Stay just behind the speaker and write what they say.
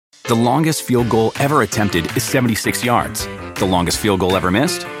The longest field goal ever attempted is 76 yards. The longest field goal ever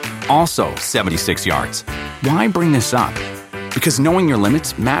missed? Also 76 yards. Why bring this up? Because knowing your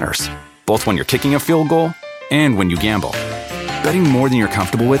limits matters, both when you're kicking a field goal and when you gamble. Betting more than you're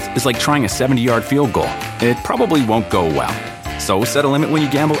comfortable with is like trying a 70-yard field goal. It probably won't go well. So set a limit when you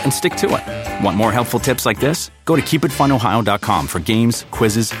gamble and stick to it. Want more helpful tips like this? Go to keepitfunohio.com for games,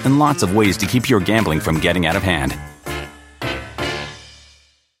 quizzes, and lots of ways to keep your gambling from getting out of hand.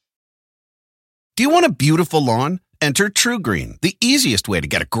 Do you want a beautiful lawn? Enter TruGreen, the easiest way to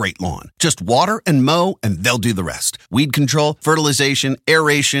get a great lawn. Just water and mow, and they'll do the rest. Weed control, fertilization,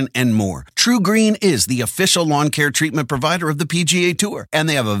 aeration, and more. TruGreen is the official lawn care treatment provider of the PGA Tour, and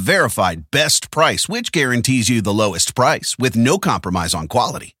they have a verified best price, which guarantees you the lowest price with no compromise on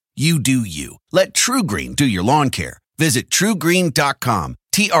quality. You do you. Let TruGreen do your lawn care. Visit TruGreen.com,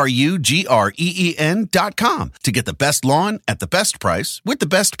 TruGreen.com, to get the best lawn at the best price with the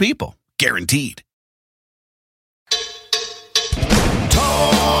best people. Guaranteed.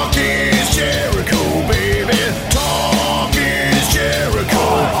 Talk is Jericho, baby. Talk is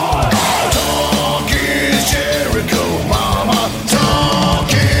Jericho. Talk is Jericho, mama.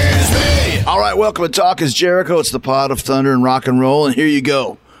 Talk is me. All right, welcome to Talk is Jericho. It's the pod of thunder and rock and roll, and here you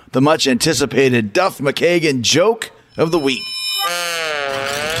go. The much anticipated Duff McKagan joke of the week.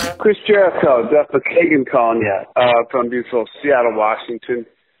 Chris Jericho, Duff McKagan calling you from beautiful Seattle, Washington.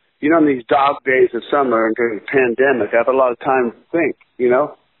 You know, in these dog days of summer and during the pandemic, I have a lot of time to think, you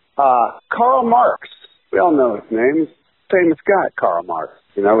know. Karl Marx, we all know his name. He's a famous guy, Karl Marx,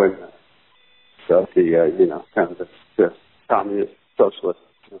 you know, and so the, kind of the communist socialist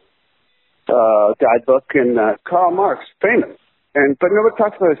guidebook. And Karl Marx, famous. But nobody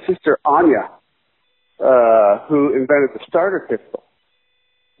talks about his sister, Anya, who invented the starter pistol.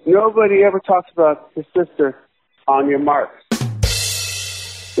 Nobody ever talks about his sister, Anya Marx.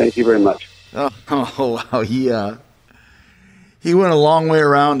 Thank you very much. Oh wow. He went a long way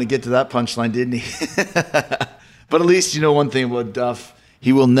around to get to that punchline, didn't he? But at least you know one thing about Duff.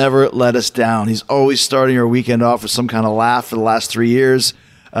 He will never let us down. He's always starting our weekend off with some kind of laugh for the last 3 years.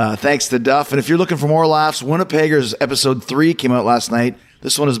 Thanks to Duff. And if you're looking for more laughs, Winnipeggers episode 3 came out last night.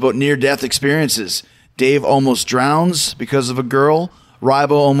 This one is about near-death experiences. Dave almost drowns because of a girl.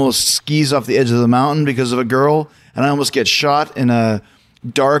 Rybo almost skis off the edge of the mountain because of a girl. And I almost get shot in a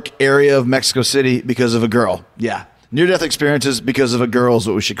dark area of Mexico City because of a girl. Yeah. Near-death experiences because of a girl is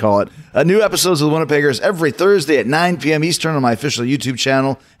what we should call it. New episodes of the Winnipeggers every Thursday at 9 p.m. Eastern on my official YouTube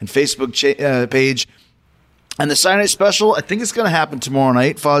channel and Facebook page. And the Saturday special, I think it's going to happen tomorrow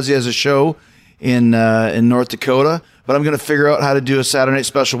night. Fozzie has a show in North Dakota, but I'm going to figure out how to do a Saturday night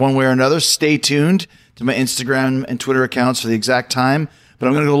special one way or another. Stay tuned to my Instagram and Twitter accounts for the exact time. But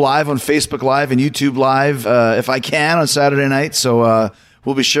I'm going to go live on Facebook Live and YouTube Live if I can on Saturday night. So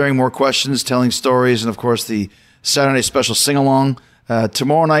we'll be sharing more questions, telling stories, and, of course, the Saturday special sing-along.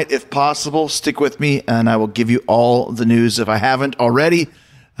 Tomorrow night, if possible, stick with me, and I will give you all the news if I haven't already.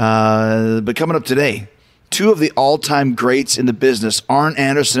 But coming up today, two of the all-time greats in the business, Arn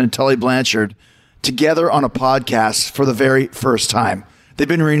Anderson and Tully Blanchard, together on a podcast for the very first time. They've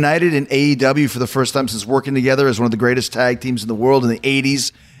been reunited in AEW for the first time since working together as one of the greatest tag teams in the world in the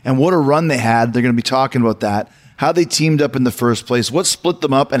 80s. And what a run they had. They're going to be talking about that, how they teamed up in the first place, what split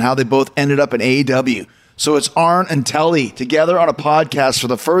them up, and how they both ended up in AEW. So it's Arn and Tully together on a podcast for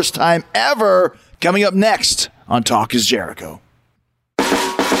the first time ever, coming up next on Talk is Jericho.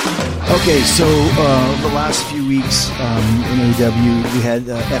 Okay, so the last few weeks in AEW, we had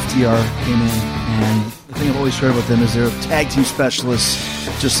FTR came in, and the thing I've always heard about them is they're tag team specialists,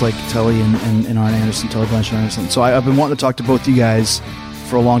 just like Tully and Arn Anderson, Tully Blanchard Anderson. So I've been wanting to talk to both you guys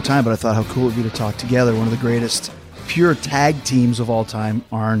for a long time, but I thought how cool it would be to talk together. One of the greatest pure tag teams of all time,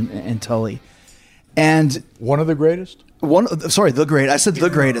 Arn and Tully. And one of the greatest? The great. I said the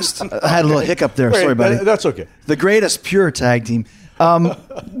greatest. I had a little hiccup there. Sorry, buddy. That's okay. The greatest pure tag team.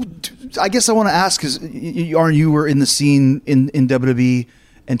 I guess I want to ask, because Arn, you were in the scene in WWE,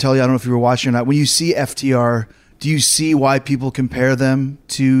 and Tully, I don't know if you were watching or not. When you see FTR, do you see why people compare them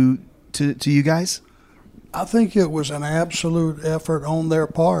to you guys? I think it was an absolute effort on their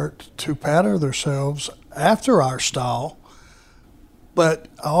part to pattern themselves after our style. But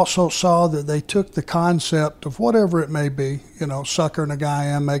I also saw that they took the concept of whatever it may be, suckering a guy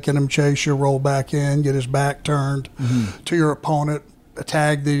in, making him chase you, roll back in, get his back turned to your opponent, a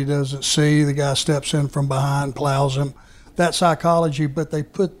tag that he doesn't see, the guy steps in from behind, plows him. That psychology, but they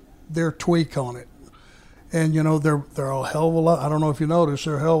put their tweak on it. And, they're a hell of a lot, I don't know if you noticed,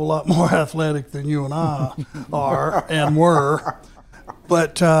 they're a hell of a lot more athletic than you and I are and were.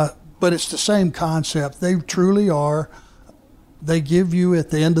 But it's the same concept. They truly are they give you, at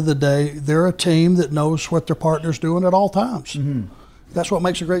the end of the day, they're a team that knows what their partner's doing at all times. That's what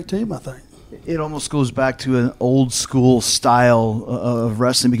makes a great team, I think. It almost goes back to an old school style of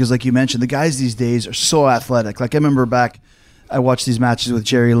wrestling because, like you mentioned, the guys these days are so athletic. Like I remember back, I watched these matches with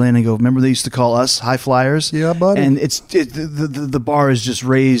Jerry Lynn and go, remember they used to call us high flyers? Yeah, buddy. And the bar is just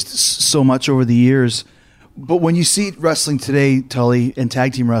raised so much over the years. But when you see wrestling today, Tully, and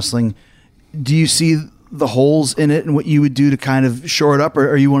tag team wrestling, do you see the holes in it and what you would do to kind of shore it up? Or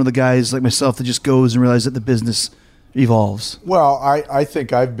are you one of the guys like myself that just goes and realizes that the business evolves? Well, I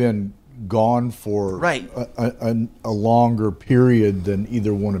think I've been gone for a longer period than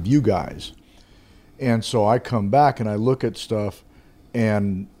either one of you guys. And so I come back and I look at stuff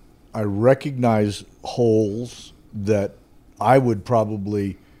and I recognize holes that I would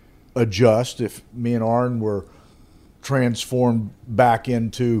probably adjust if me and Arn were transformed back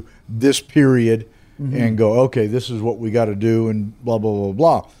into this period and go, okay, this is what we got to do and blah, blah, blah,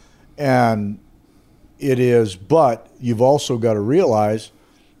 blah. And it is, but you've also got to realize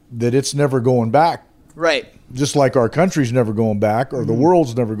that it's never going back. Right. Just like our country's never going back or the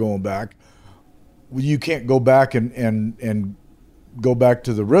world's never going back. You can't go back and go back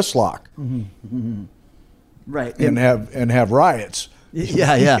to the wrist lock, right? And have riots.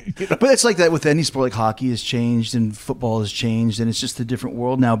 Yeah. But it's like that with any sport. Like hockey has changed and football has changed, and it's just a different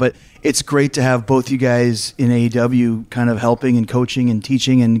world now. But it's great to have both you guys in AEW, kind of helping and coaching and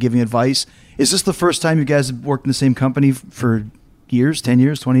teaching and giving advice. Is this the first time you guys have worked in the same company for years, 10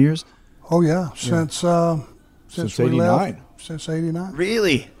 years, 20 years? Oh yeah, since '89. Since '89.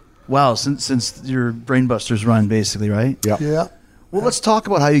 Really? Wow, since your Brainbusters run, basically, right? Yeah. Well, let's talk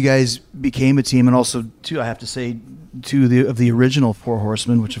about how you guys became a team, and also, too, I have to say, of the original Four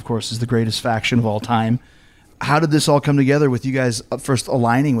Horsemen, which, of course, is the greatest faction of all time. How did this all come together with you guys first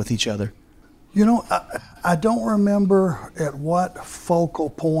aligning with each other? You know, I don't remember at what focal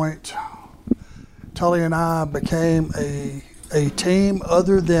point Tully and I became a team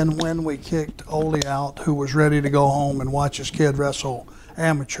other than when we kicked Ole out, who was ready to go home and watch his kid wrestle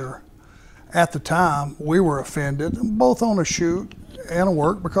amateur. At the time, we were offended, both on a shoot and a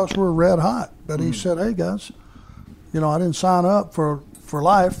work, because we were red hot. But he said, hey, guys, I didn't sign up for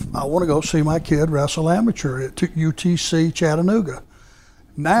life. I want to go see my kid wrestle amateur at UTC Chattanooga.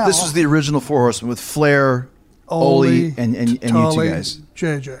 Now, this was the original Four Horsemen with Flair, Ole, and Tully, you two guys.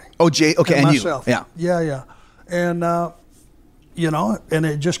 JJ. Oh, okay, and myself. You. Yeah. And, and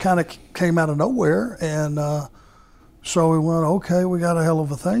it just kind of came out of nowhere. And so we went, okay, we got a hell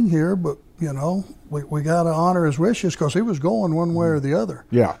of a thing here, but, we got to honor his wishes because he was going one way or the other.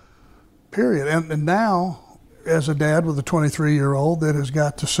 Yeah. Period. And now, as a dad with a 23-year-old that has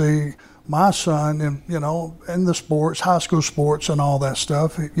got to see my son in the sports, high school sports and all that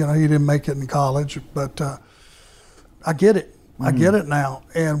stuff, he didn't make it in college, but I get it. I get it now.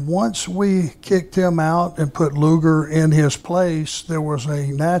 And once we kicked him out and put Luger in his place, there was a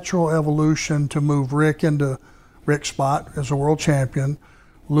natural evolution to move Rick into Rick's spot as a world champion.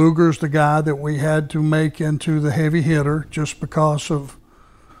 Luger's the guy that we had to make into the heavy hitter just because of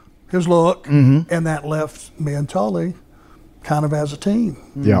his look, and that left me and Tully kind of as a team.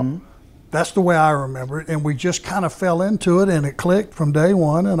 Yeah. That's the way I remember it, and we just kind of fell into it, and it clicked from day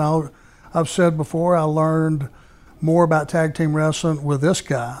one. And I've said before, I learned more about tag team wrestling with this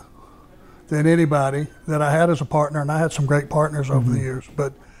guy than anybody that I had as a partner, and I had some great partners over the years.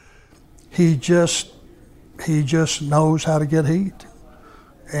 But he just knows how to get heat,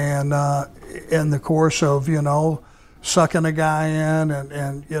 and in the course of sucking a guy in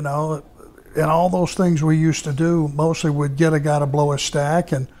and all those things we used to do, mostly would get a guy to blow a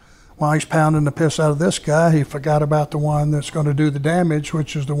stack, and while he's pounding the piss out of this guy, he forgot about the one that's going to do the damage,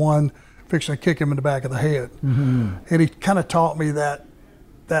 which is the one fixing to kick him in the back of the head. And he kind of taught me that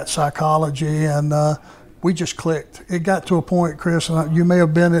psychology, and we just clicked. It got to a point, Chris, and you may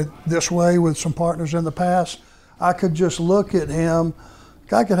have been this way with some partners in the past. I could just look at him.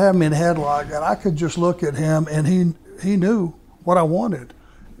 I could have him in headlock, and I could just look at him, and he knew what I wanted.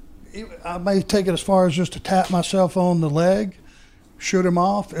 I may take it as far as just to tap myself on the leg, shoot him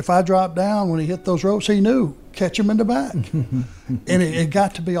off. If I dropped down when he hit those ropes, he knew, catch him in the back. And it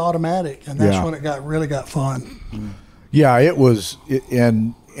got to be automatic, and that's when it really got fun. Yeah, it was,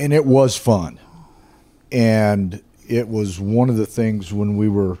 and it was fun. And it was one of the things when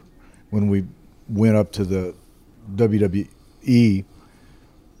we went up to the WWE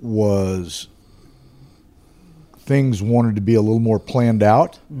was things wanted to be a little more planned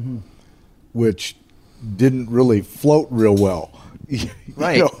out, which didn't really float real well.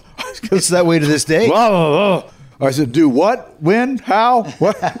 Right. It's that way to this day. I said, do what? When? How?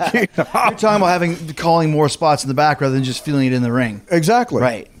 What? You're talking about calling more spots in the back rather than just feeling it in the ring. Exactly.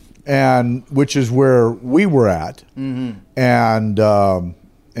 Right. And which is where we were at. Mm-hmm.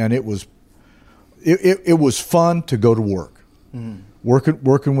 And it was fun to go to work. Mm-hmm.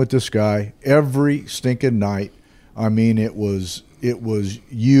 Working with this guy every stinking night. I mean, it was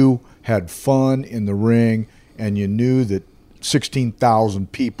you had fun in the ring, and you knew that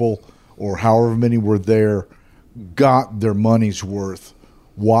 16,000 people or however many were there got their money's worth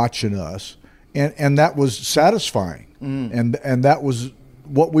watching us, and that was satisfying. And that was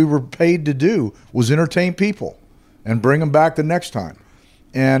what we were paid to do, was entertain people and bring them back the next time.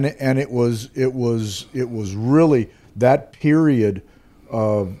 And it was really that period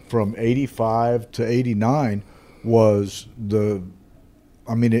of from 85 to 89 was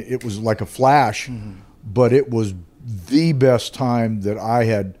it was like a flash, but it was the best time that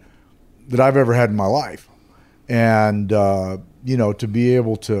I've ever had in my life. And to be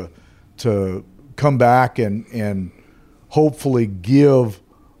able to come back and hopefully give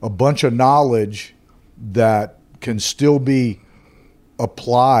a bunch of knowledge that can still be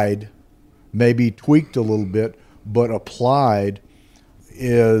applied, maybe tweaked a little bit, but applied,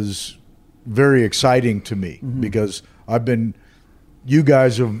 is very exciting to me, because you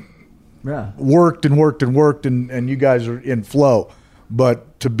guys have worked and worked and worked, and you guys are in flow.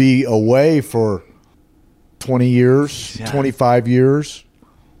 But to be away for 20 years, 25 years,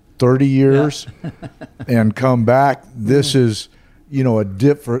 30 years, and come back, this is, a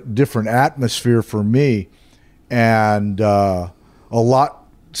different atmosphere for me. And a lot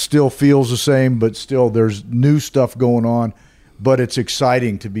still feels the same, but still there's new stuff going on. But it's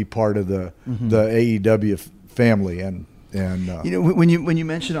exciting to be part of the AEW family. And when you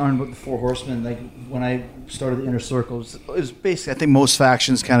mentioned Arn, the Four Horsemen, like when I started the Inner Circle, it was basically, I think most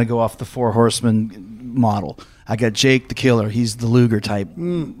factions kind of go off the Four Horsemen model. I got Jake the Killer, he's the Luger type.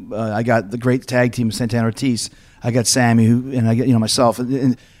 I got the great tag team of Santana Ortiz. I got Sammy, and I got myself.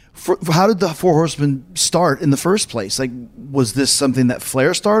 And how did the Four Horsemen start in the first place? Like, was this something that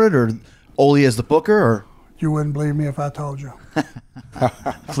Flair started, or Ole as the booker, or? You wouldn't believe me if I told you.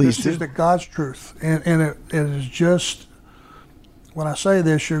 Please This do. is the God's truth, and it is just. When I say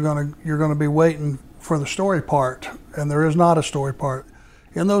this, you're gonna be waiting for the story part, and there is not a story part.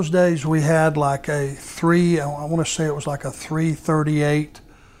 In those days, we had like I want to say it was like a 3:38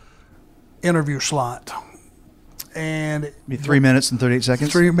 interview slot, and 3 minutes and 38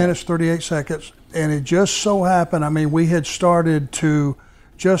 seconds. 3 minutes 38 seconds, and it just so happened. I mean, we had started to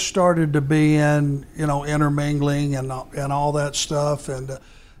be in intermingling and all that stuff, and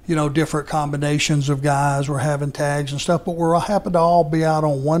different combinations of guys were having tags and stuff, but we happened to all be out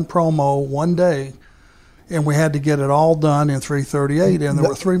on one promo one day, and we had to get it all done in 3:38, and there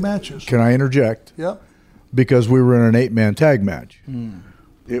were 3 matches. Can I interject? Yep. Because we were in an 8-man tag match.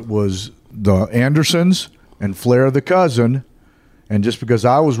 It was the Andersons and Flair the Cousin, and just because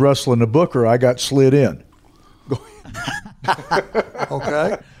I was wrestling the booker, I got slid in.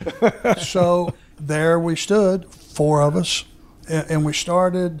 Okay. So there we stood, 4 of us, and we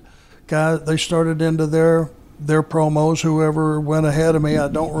started. They started into their promos. Whoever went ahead of me, I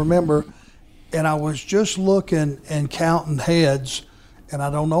don't remember. And I was just looking and counting heads, and I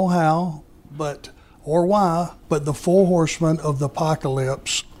don't know how, or why, but the Four Horsemen of the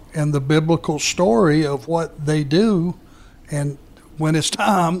Apocalypse and the biblical story of what they do, and when it's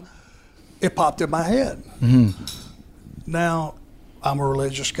time, it popped in my head. Now, I'm a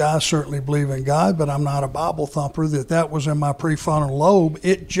religious guy, certainly believe in God, but I'm not a Bible thumper. That was in my prefrontal lobe.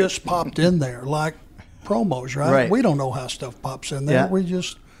 It just popped in there like promos, right? We don't know how stuff pops in there. We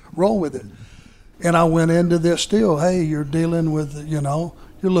just roll with it. And I went into this deal. Hey, you're dealing with, you're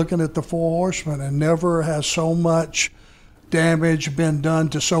looking at the Four Horsemen, and never has so much damage been done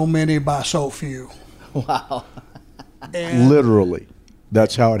to so many by so few. Wow. And literally.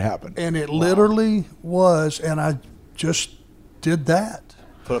 That's how it happened. And it literally was, and I just did that.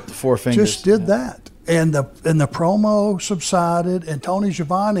 Put up the 4 fingers. Just did that. And the promo subsided, and Tony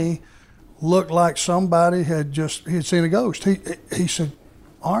Schiavone looked like somebody had seen a ghost. He said,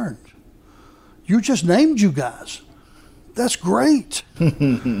 Arn, you just named you guys. That's great.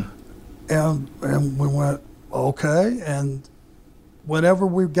 and we went, okay. And whenever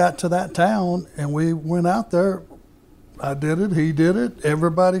we got to that town and we went out there, I did it, he did it,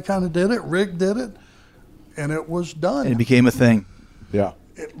 everybody kind of did it, Rick did it, and it was done. And it became a thing. Yeah.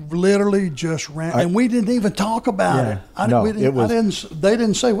 It literally just ran, and we didn't even talk about it. They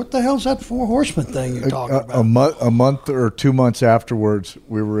didn't say, what the hell's that Four Horsemen thing you're talking about? A month or 2 months afterwards,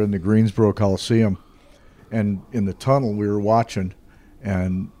 we were in the Greensboro Coliseum, and in the tunnel we were watching,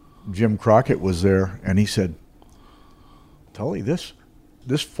 and Jim Crockett was there, and he said, Tully, this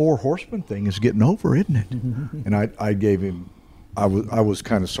 4 horsemen thing is getting over, isn't it? And I gave him, I was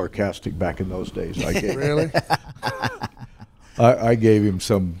kind of sarcastic back in those days. I gave, Really? I gave him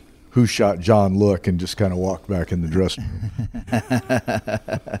some who shot John look and just kind of walked back in the dressing room.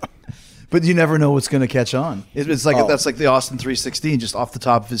 But you never know what's going to catch on. It's like that's like the Austin 316, just off the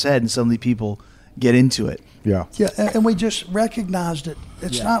top of his head, and suddenly people get into it. Yeah. Yeah, and we just recognized it.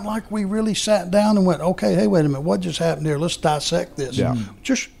 It's not like we really sat down and went, okay, hey, wait a minute, what just happened here? Let's dissect this. Yeah.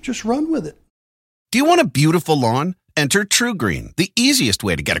 Just run with it. Do you want a beautiful lawn? Enter TruGreen, the easiest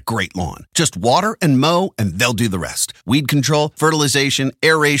way to get a great lawn. Just water and mow, and they'll do the rest. Weed control, fertilization,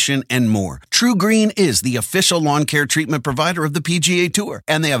 aeration, and more. TruGreen is the official lawn care treatment provider of the PGA Tour,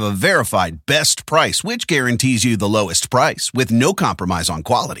 and they have a verified best price, which guarantees you the lowest price with no compromise on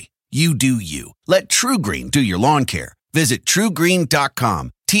quality. You do you. Let TruGreen do your lawn care. Visit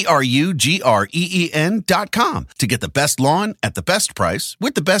TruGreen.com, TruGreen.com, to get the best lawn at the best price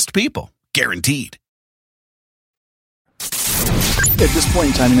with the best people. Guaranteed. At this point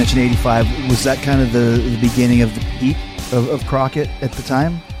in time, you mentioned 85. Was that kind of the beginning of the peak of Crockett at the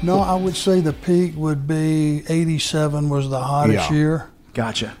time? No, I would say the peak would be 87 was the hottest year.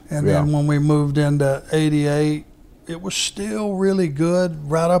 Gotcha. And then when we moved into 88, it was still really good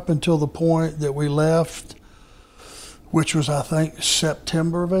right up until the point that we left, which was, I think,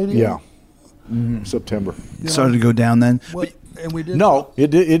 September of 88. Yeah. September. Started to go down then. Well, and we did. No,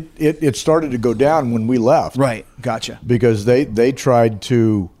 it started to go down when we left. Right. Gotcha. Because they tried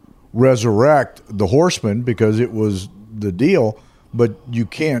to resurrect the Horseman because it was the deal, but you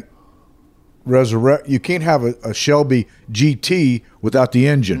can't have a Shelby GT without the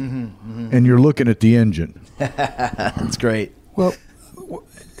engine. And you're looking at the engine. That's great. Well,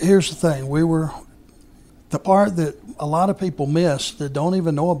 here's the thing. The part that a lot of people miss that don't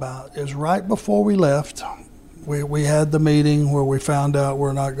even know about is right before we left, we had the meeting where we found out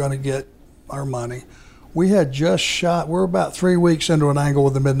we're not going to get our money. We had just shot, we're about 3 weeks into an angle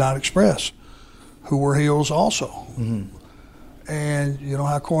with the Midnight Express, who were heels also. And you know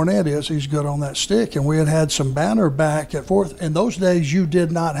how Cornette is, he's good on that stick. And we had some banner back and forth. In those days, you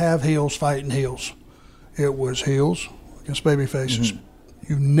did not have heels fighting heels. It was heels against baby faces.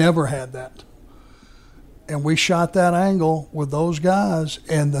 You never had that. And we shot that angle with those guys,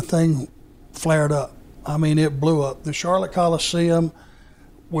 and the thing flared up. I mean, it blew up. The Charlotte Coliseum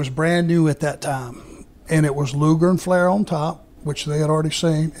was brand new at that time, and it was Luger and Flair on top, which they had already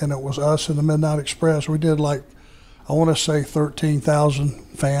seen, and it was us and the Midnight Express. We did I want to say 13,000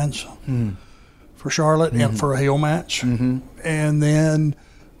 fans for Charlotte and for a heel match. And then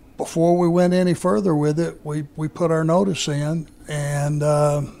before we went any further with it, we put our notice in, and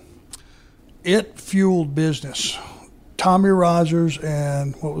it fueled business. Tommy Rogers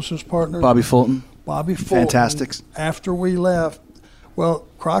and what was his partner? Bobby Fulton. Fantastics. After we left, well,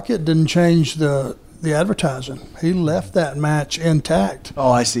 Crockett didn't change the advertising. He left that match intact.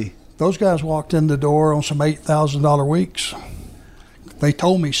 Oh, I see. Those guys walked in the door on some $8,000 weeks. They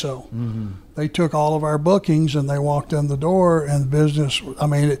told me so. They took all of our bookings and they walked in the door, and the business, I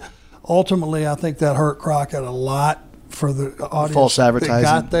mean, ultimately, I think that hurt Crockett a lot for the audience. False advertising. That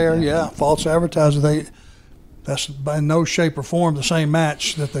got there, false advertising. That's by no shape or form the same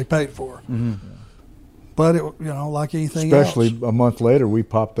match that they paid for. But it, like anything else. Especially a month later, we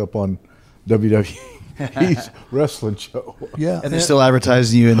popped up on WWE's wrestling show. Yeah, and they're still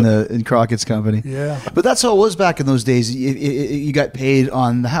advertising you in Crockett's company. Yeah, but that's how it was back in those days. You got paid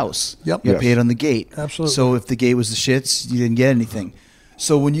on the house. Yep, you got paid on the gate. Absolutely. So if the gate was the shits, you didn't get anything.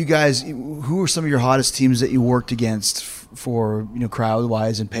 So when you guys, who were some of your hottest teams that you worked against for crowd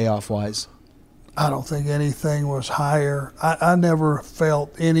wise and payoff wise? I don't think anything was higher. I never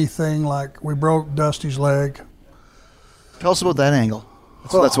felt anything like we broke Dusty's leg. Tell us about that angle.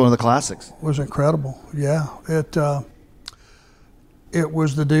 That's one of the classics. It was incredible. Yeah, it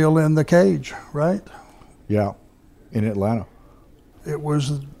was the deal in the cage, right? Yeah, in Atlanta. It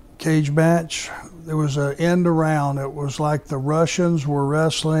was a cage match. There was an end around. It was like the Russians were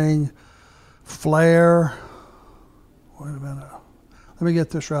wrestling Flair. Wait a minute. Let me get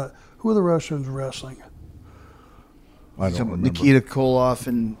this right. Who are the Russians wrestling? I don't remember. Nikita Koloff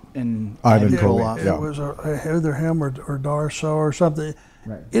and Ivan Koloff. It was either him or Darso or something.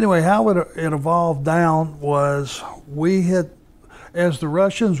 Right. Anyway, how it evolved down was we had, as the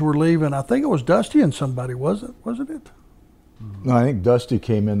Russians were leaving, I think it was Dusty and somebody, wasn't it? No, I think Dusty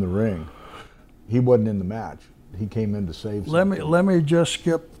came in the ring. He wasn't in the match. He came in to save something. Let me just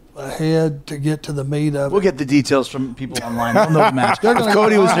skip ahead to get to the meat of it. We'll get the details from people online. They'll know the match. They're If gonna-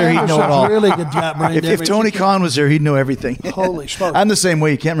 Cody was there, he'd know it all. Really good job, brain If damage. Tony Khan was there, he'd know everything. Holy smokes. I'm the same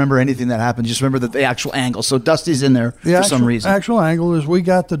way. You can't remember anything that happened. You just remember the actual angle. So Dusty's in there for some reason. Actual angle is we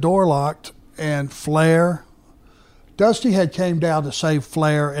got the door locked, and Flair, Dusty had came down to save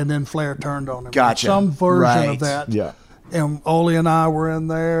Flair, and then Flair turned on him. Gotcha. Some version Right. of that. Yeah. And Ole and I were in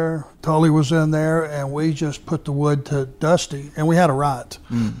there. Tully was in there, and we just put the wood to Dusty, and we had a riot.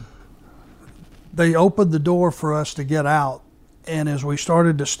 They opened the door for us to get out, and as we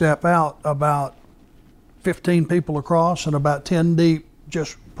started to step out, about 15 people across and about 10 deep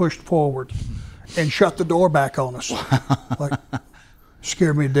just pushed forward and shut the door back on us. Like,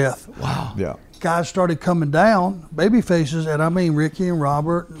 scared me to death. Wow. Yeah. Guys started coming down, baby faces, and I mean Ricky and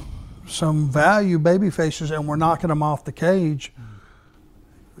Robert, some value baby faces, and we're knocking them off the cage.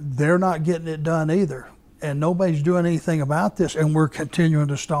 They're not getting it done either. And nobody's doing anything about this, and we're continuing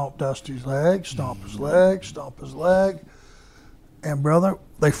to stomp Dusty's leg, stomp his leg, stomp his leg. And brother,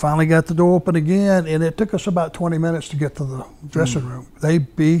 they finally got the door open again, and it took us about 20 minutes to get to the dressing room. They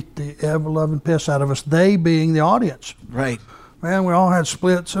beat the ever-loving piss out of us, they being the audience. Right. Man, we all had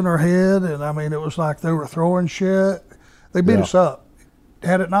splits in our head, and I mean, it was like they were throwing shit. They beat us up.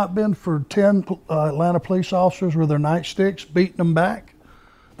 Had it not been for 10 Atlanta police officers with their nightsticks beating them back,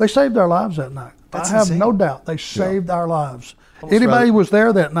 they saved our lives that night. That's I have insane. no doubt they saved our lives. Anybody was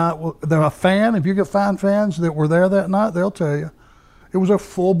there that night, they're a fan, if you could find fans that were there that night, they'll tell you. It was a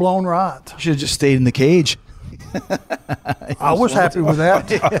full-blown riot. Should have just stayed in the cage. I was happy with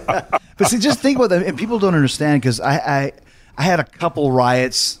that. But see, just think about that, and people don't understand because I had a couple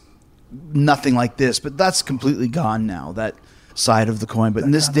riots, nothing like this, but that's completely gone now. That side of the coin. But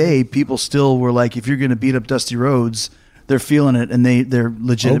in this day, people still were like, if you're going to beat up Dusty Rhodes, they're feeling it, and they're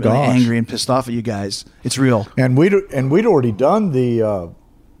legitimately angry and pissed off at you guys. It's real. And we'd already done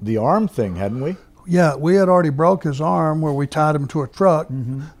the arm thing, hadn't we? Yeah, we had already broke his arm where we tied him to a truck.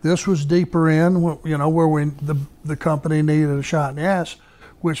 This was deeper in, you know, where the company needed a shot in the ass,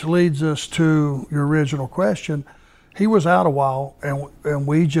 which leads us to your original question. He was out a while, and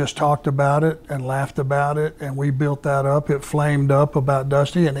we just talked about it and laughed about it, and we built that up. It flamed up about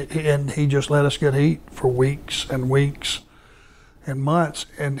Dusty, and he just let us get heat for weeks and weeks and months.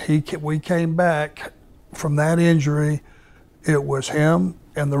 And we came back from that injury. It was him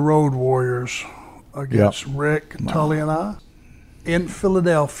and the Road Warriors against Rick, Tully, and I in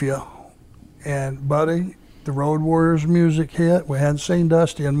Philadelphia. And buddy, the Road Warriors music hit. We hadn't seen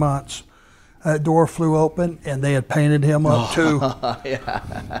Dusty in months. That door flew open, and they had painted him up too.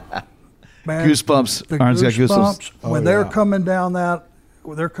 Man, Goosebumps. the Arn's got goosebumps. When they're coming down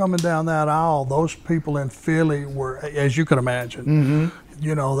that aisle, those people in Philly were, as you can imagine,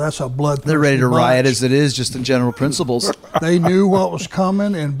 you know, that's a bloodthirsty They're ready to riot bunch. as it is, just in general principles. They knew what was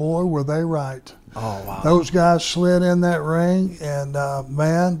coming, and boy, were they right. Oh, wow. Those guys slid in that ring, and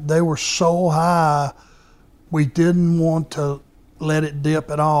man, they were so high, we didn't want to let it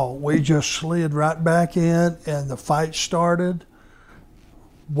dip at all. We just slid right back in, and the fight started.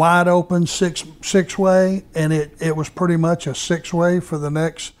 Wide open six-way, and it was pretty much a six-way for the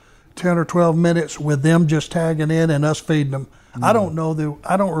next 10 or 12 minutes with them just tagging in and us feeding them. I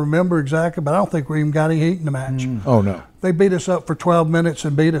don't remember exactly, but I don't think we even got any heat in the match. Oh, no. They beat us up for 12 minutes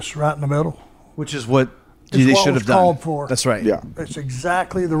and beat us right in the middle. Which is what It's they what should was have done. called for. That's right. Yeah. It's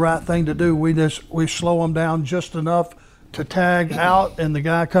exactly the right thing to do. We slow them down just enough to tag out, and the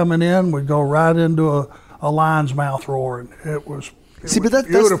guy coming in would go right into a lion's mouth roaring. It was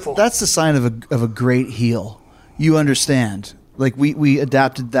beautiful. That's the sign of a great heel. You understand. Like we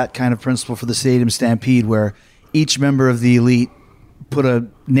adapted that kind of principle for the Stadium Stampede, where each member of the elite put a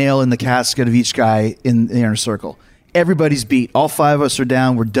nail in the casket of each guy in the inner circle. Everybody's beat. All five of us are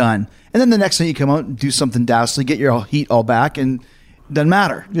down. We're done. And then the next thing you come out and do something dastardly, get your heat all back, and it doesn't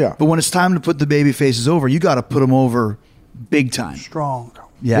matter. Yeah. But when it's time to put the baby faces over, you got to put them over big time. Strong.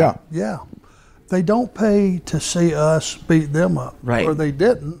 Yeah. Yeah. They don't pay to see us beat them up. Right. Or they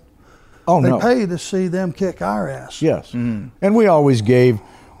didn't. Oh, They no. pay to see them kick our ass. Yes. And we always gave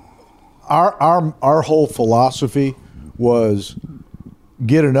our whole philosophy was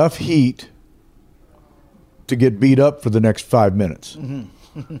get enough heat to get beat up for the next 5 minutes.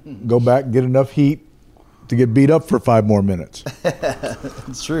 Go back and get enough heat to get beat up for 5 more minutes.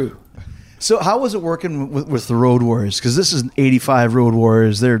 It's true. So how was it working with the Road Warriors? Because this is 85 Road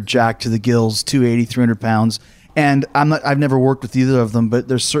Warriors. They're jacked to the gills, 280, 300 pounds. And I've never worked with either of them, but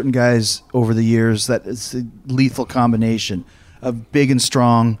there's certain guys over the years that it's a lethal combination of big and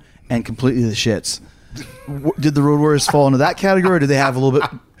strong and completely the shits. Did the Road Warriors fall into that category, or do they have a little bit?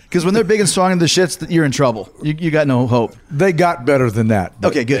 Because when they're big and strong in the shits, you're in trouble. You got no hope. They got better than that.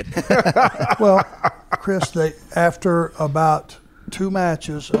 Okay, good. Well, Chris, after about 2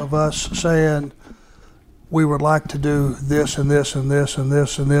 matches of us saying we would like to do this and this and this and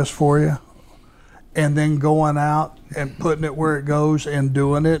this and this for you, and then going out and putting it where it goes and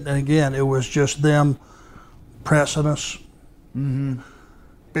doing it, and again, it was just them pressing us,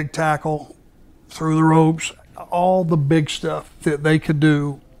 big tackle, through the ropes, all the big stuff that they could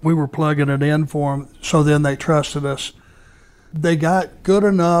do, we were plugging it in for them, so then they trusted us. They got good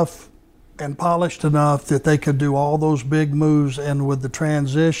enough and polished enough that they could do all those big moves, and with the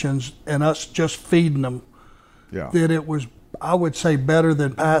transitions and us just feeding them, that it was, I would say, better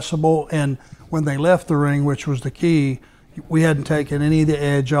than passable. And when they left the ring, which was the key, we hadn't taken any of the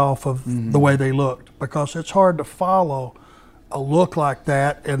edge off of the way they looked, because it's hard to follow a look like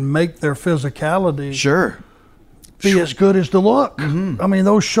that and make their physicality be as good as the look. I mean,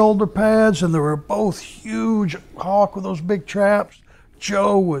 those shoulder pads, and they were both huge. Hawk with those big traps.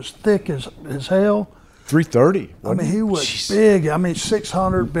 Joe was thick as hell. 330. I mean, he was big. I mean,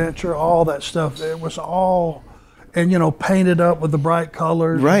 600 bencher, all that stuff. It was all, and painted up with the bright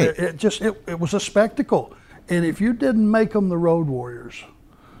colors. Right. It was a spectacle. And if you didn't make them the Road Warriors,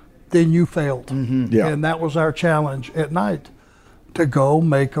 then you failed. And that was our challenge at night, to go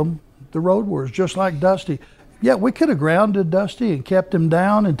make them the Road Warriors, just like Dusty. Yeah, we could have grounded Dusty and kept him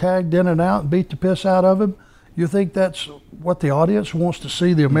down and tagged in and out and beat the piss out of him. You think that's what the audience wants to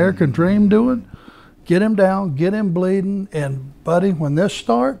see the American Dream doing? Get him down, get him bleeding, and buddy, when this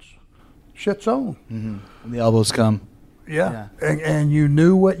starts, shit's on. When the elbows come. Yeah. And you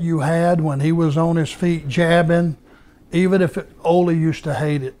knew what you had when he was on his feet jabbing, even if Ole used to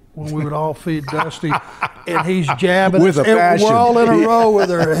hate it when we would all feed Dusty, and he's jabbing with a passion. We're all in a row with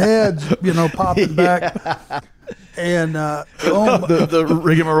our heads, popping back. And the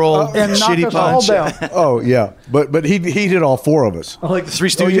rigmarole and shitty knock us all punch. down. Oh yeah, but he did all 4 of us. Like the Three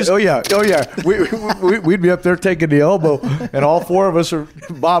Stooges. Oh yeah. We'd be up there taking the elbow, and all 4 of us are.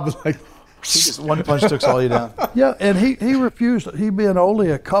 Bob was like, Just one punch took all you down. Yeah, and he refused. He being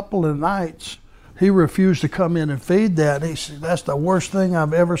only a couple of nights, he refused to come in and feed that. He said, "That's the worst thing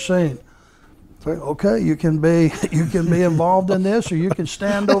I've ever seen." So, okay, you can be involved in this, or you can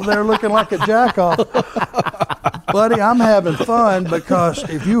stand over there looking like a jackoff. Buddy, I'm having fun, because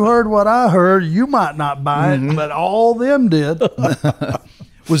if you heard what I heard, you might not buy it, but all them did.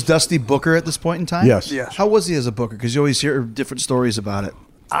 Was Dusty Booker at this point in time? Yes. How was he as a Booker? Because you always hear different stories about it.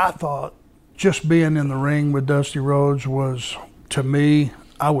 I thought just being in the ring with Dusty Rhodes was, to me,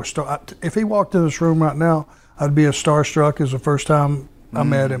 if he walked in this room right now, I'd be as starstruck as the first time I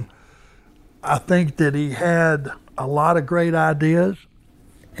met him. I think that he had a lot of great ideas,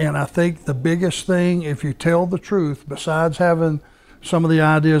 and I think the biggest thing, if you tell the truth, besides having some of the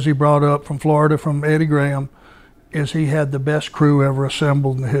ideas he brought up from Florida from Eddie Graham, is he had the best crew ever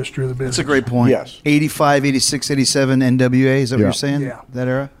assembled in the history of the business. That's a great point. Yes. 85, 86, 87 NWA, is that what you're saying? Yeah. That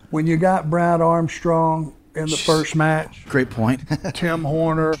era? When you got Brad Armstrong in the first match, Great point. Tim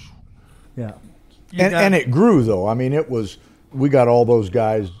Horner. Yeah. And it grew, though. I mean, we got all those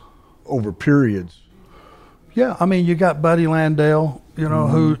guys over periods. Yeah, I mean, you got Buddy Landale,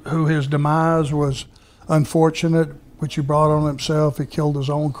 who his demise was unfortunate, which he brought on himself. He killed his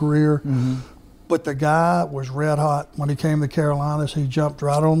own career. But the guy was red hot. When he came to Carolinas, he jumped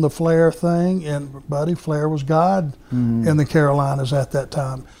right on the Flair thing, and Buddy Flair was God in the Carolinas at that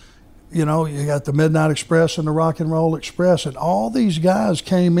time. You got the Midnight Express and the Rock and Roll Express, and all these guys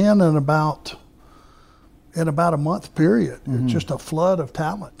came in about a month period. It's just a flood of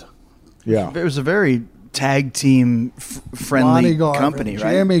talent. Yeah. It was a very tag team friendly company,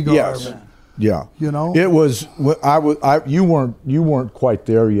 right? Jimmy Garvin. Yes. Yeah. It was. You weren't quite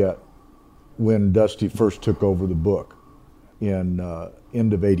there yet when Dusty first took over the book in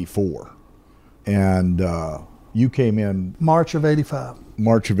end of '84, and you came in March of '85.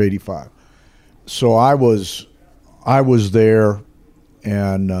 March of '85. So I was there,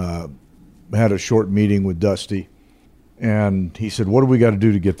 and had a short meeting with Dusty, and he said, "What do we got to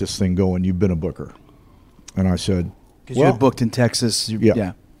do to get this thing going? You've been a booker." And I said, because you had booked in Texas.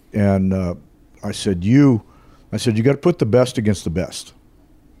 Yeah. And I said, you got to put the best against the best.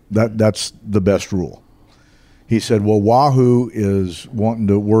 That's the best rule. He said, well, Wahoo is wanting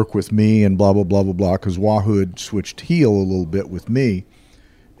to work with me and blah, blah, blah, blah, blah, because Wahoo had switched heel a little bit with me.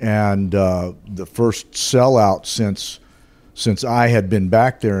 And the first sellout since I had been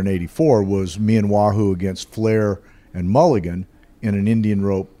back there in '84 was me and Wahoo against Flair and Mulligan in an Indian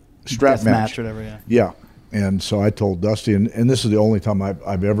rope strap match. Or whatever, yeah. Yeah. And so I told Dusty, and this is the only time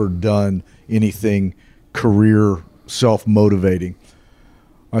I've ever done anything career self-motivating.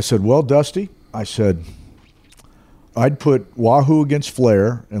 I said, well, Dusty, I said, I'd put Wahoo against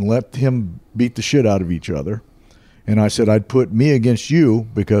Flair and let him beat the shit out of each other. And I said, I'd put me against you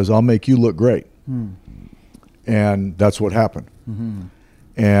because I'll make you look great. And that's what happened.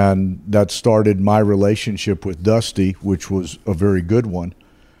 And that started my relationship with Dusty, which was a very good one.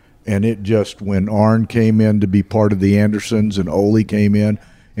 And it just, when Arn came in to be part of the Andersons and Ole came in,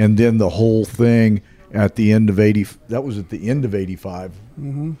 and then the whole thing at the end of that was at the end of 85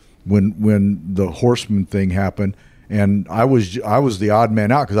 when the Horseman thing happened. And I was the odd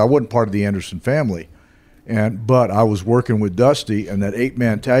man out because I wasn't part of the Anderson family. But I was working with Dusty and that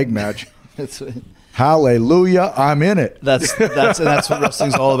 8-man tag match. Hallelujah, I'm in it. That's what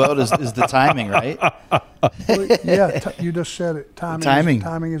wrestling's all about is the timing, right? You just said it.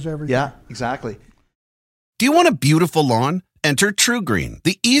 Timing is everything. Yeah, exactly. Do you want a beautiful lawn? Enter TruGreen,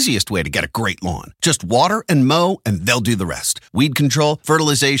 the easiest way to get a great lawn. Just water and mow, and they'll do the rest. Weed control,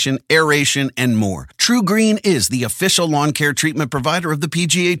 fertilization, aeration, and more. TruGreen is the official lawn care treatment provider of the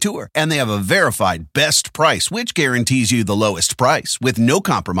PGA Tour, and they have a verified best price, which guarantees you the lowest price with no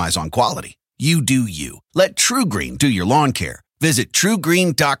compromise on quality. You do you. Let TruGreen do your lawn care. Visit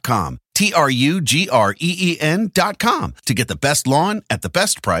TruGreen.com, TruGreen.com, to get the best lawn at the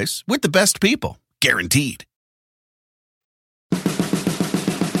best price with the best people. Guaranteed.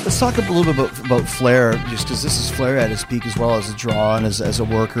 Let's talk a little bit about Flair, just because this is Flair at his peak as well as a draw and as a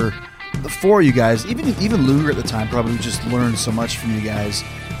worker. The four of you guys, even Luger at the time, probably just learned so much from you guys.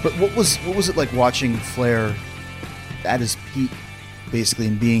 But what was it like watching Flair at his peak, basically,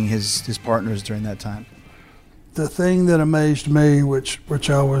 and being his partners during that time? The thing that amazed me, which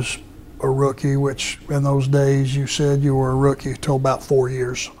I was a rookie, which in those days you said you were a rookie till about 4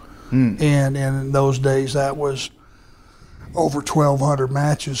 years. And in those days that was over 1,200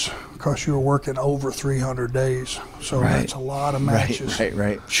 matches because you were working over 300 days. So that's a lot of matches.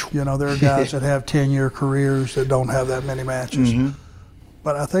 Right. You know, there are guys that have 10-year careers that don't have that many matches.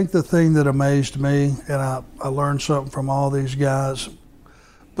 But I think the thing that amazed me, and I learned something from all these guys,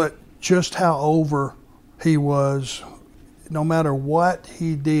 but just how over he was, no matter what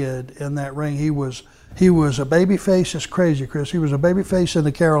he did in that ring, he was a babyface. It's crazy, Chris. He was a babyface in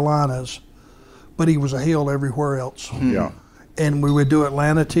the Carolinas, but he was a heel everywhere else. Yeah. And we would do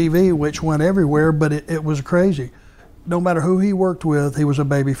Atlanta TV, which went everywhere, but it was crazy. No matter who he worked with, he was a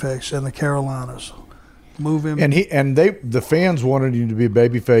babyface in the Carolinas. Move him. And the fans wanted him to be a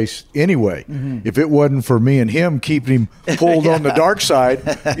babyface anyway. If it wasn't for me and him keeping him pulled on the dark side,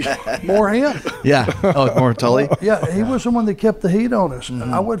 more him. Yeah. Oh, more Tully. Yeah, he was the one that kept the heat on us.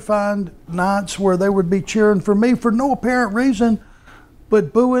 I would find nights where they would be cheering for me for no apparent reason,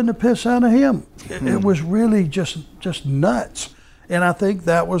 but booing the piss out of him. It was really just nuts. And I think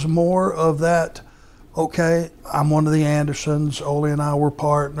that was more of that, okay, I'm one of the Andersons, Ole and I were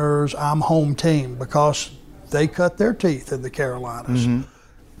partners, I'm home team, because they cut their teeth in the Carolinas.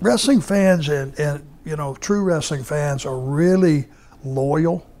 Wrestling fans and you know, true wrestling fans are really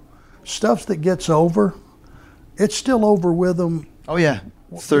loyal. Stuff that gets over, it's still over with them. Oh, yeah.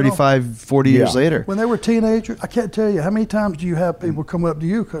 35, 40 years later. When they were teenagers, I can't tell you, how many times do you have people come up to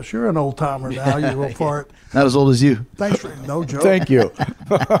you, because you're an old timer now, you go for it. Not as old as you. Thanks for no joke. thank you.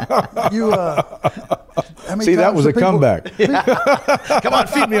 You, how many See, that times was do a people- comeback. Come on,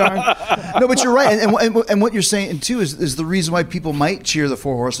 feed me, Arn. No, but you're right. And what you're saying, too, is the reason why people might cheer the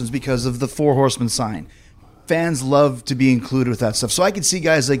Four Horsemen is because of the Four Horsemen sign. Fans love to be included with that stuff. So I could see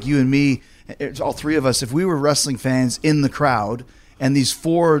guys like you and me, all three of us, if we were wrestling fans in the crowd and these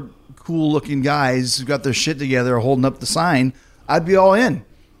four cool-looking guys who got their shit together are holding up the sign, I'd be all in.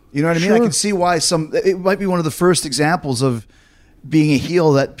 You know what I mean? Sure. I can see why it might be one of the first examples of being a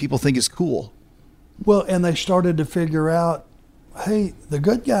heel that people think is cool. Well, and they started to figure out, hey, the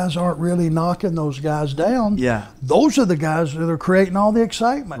good guys aren't really knocking those guys down. Yeah. Those are the guys that are creating all the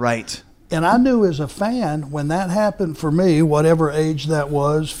excitement. Right. And I knew as a fan, when that happened for me, whatever age that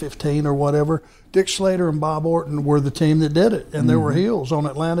was, 15 or whatever, Dick Slater and Bob Orton were the team that did it. And they were heels on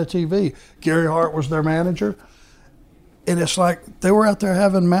Atlanta TV. Gary Hart was their manager. And it's like they were out there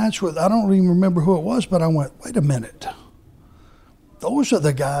having a match with, I don't even remember who it was, but I went, wait a minute. Those are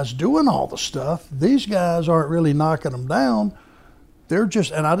the guys doing all the stuff. These guys aren't really knocking them down. They're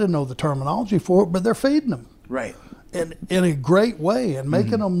just, and I didn't know the terminology for it, but they're feeding them. Right. In a great way and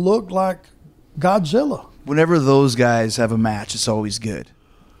making them look like Godzilla. Whenever those guys have a match, it's always good.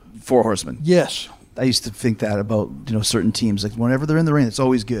 Four Horsemen. Yes. I used to think that about certain teams. Like whenever they're in the ring, it's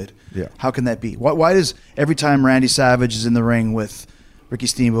always good. Yeah. How can that be? Why does every time Randy Savage is in the ring with Ricky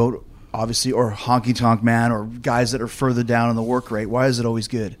Steamboat, obviously, or Honky Tonk Man, or guys that are further down in the work rate, why is it always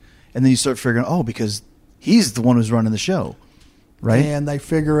good? And then you start figuring, because he's the one who's running the show. Right. And they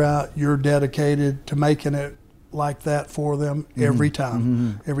figure out you're dedicated to making it like that for them every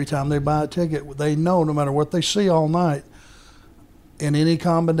time. Every time they buy a ticket, they know no matter what they see all night, in any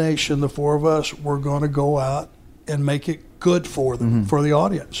combination, the four of us, we're going to go out and make it good for them, for the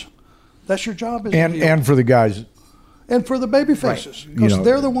audience. That's your job as a heel. And for the guys. And for the baby faces, because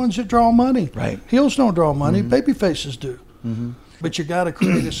they're the ones that draw money. Right. Heels don't draw money, baby faces do. But you got to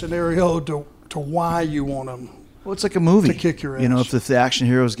create a scenario to why you want them. Well, it's like a movie. To kick your ass. You know, if the action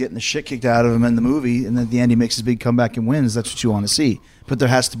hero is getting the shit kicked out of him in the movie, and then at the end he makes his big comeback and wins, that's what you want to see. But there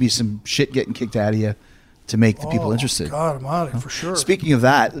has to be some shit getting kicked out of you to make the people interested. God almighty, for sure. Speaking of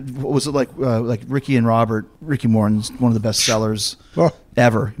that, what was it like Ricky and Robert? Ricky Morton's one of the best sellers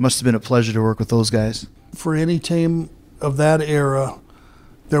ever. It must have been a pleasure to work with those guys. For any team of that era,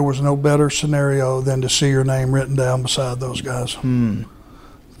 there was no better scenario than to see your name written down beside those guys.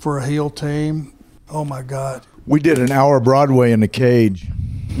 For a heel team, oh my God. We did an hour Broadway in a cage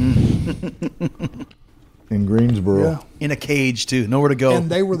in Greensboro. Yeah. In a cage, too. Nowhere to go. And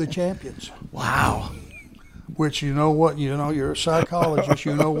they were the champions. Wow. Which, you know what, you're a psychologist.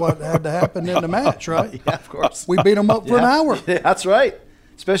 You know what had to happen in the match, right? Yeah, of course. We beat them up for an hour. Yeah, that's right.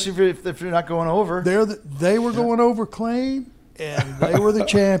 Especially if you're not going over. They were going over clean, and they were the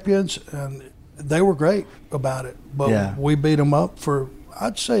champions, and they were great about it. But we beat them up for,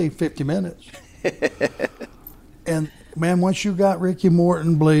 I'd say, 50 minutes. And, man, once you got Ricky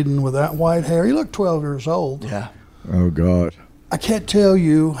Morton bleeding with that white hair, he looked 12 years old. Yeah. Oh, God. I can't tell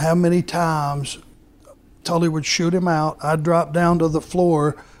you how many times Tully would shoot him out. I'd drop down to the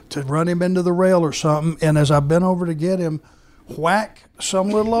floor to run him into the rail or something, and as I bent over to get him, whack, some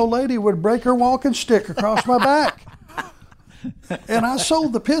little old lady would break her walking stick across my back. And I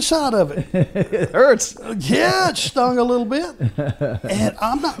sold the piss out of it. It hurts. Yeah, it stung a little bit. And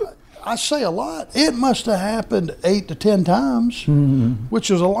I say a lot. It must have happened 8 to 10 times,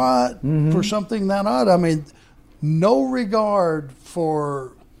 which is a lot for something that odd. I mean, no regard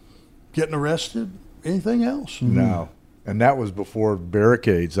for getting arrested, anything else. No. And that was before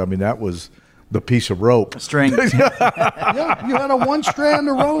barricades. I mean, that was the piece of rope. String. Yeah, you had a one strand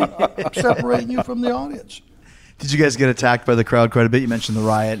of rope separating you from the audience. Did you guys get attacked by the crowd quite a bit? You mentioned the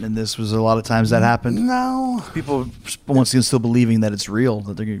riot, and this was a lot of times that happened. No. People once again still believing that it's real,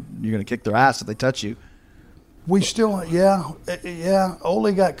 that you're going to kick their ass if they touch you. We still,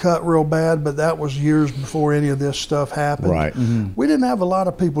 Ole got cut real bad, but that was years before any of this stuff happened. Right. We didn't have a lot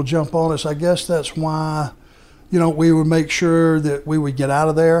of people jump on us. I guess that's why, we would make sure that we would get out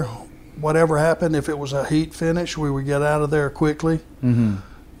of there. Whatever happened, if it was a heat finish, we would get out of there quickly.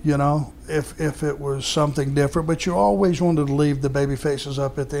 If it was something different. But you always wanted to leave the baby faces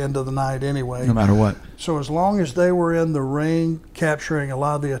up at the end of the night anyway. No matter what. So as long as they were in the ring capturing a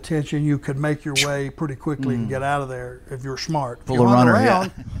lot of the attention, you could make your way pretty quickly and get out of there if you're smart. Full of runner,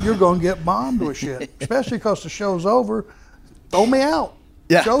 around, you're going to get bombed with shit, especially because the show's over. Throw me out.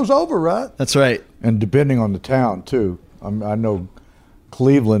 Yeah. Show's over, right? That's right. And depending on the town, too. I know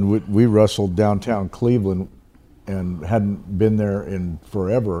Cleveland, we wrestled downtown Cleveland and hadn't been there in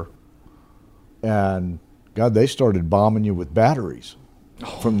forever. And, God, they started bombing you with batteries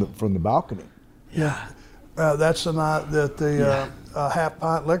from the balcony. Yeah. That's the night that the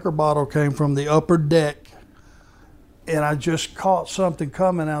half-pint liquor bottle came from the upper deck. And I just caught something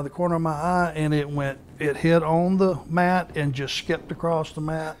coming out of the corner of my eye, and it hit on the mat and just skipped across the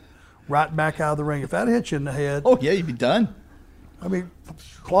mat right back out of the ring. If that hit you in the head, Oh, yeah, you'd be done. I mean,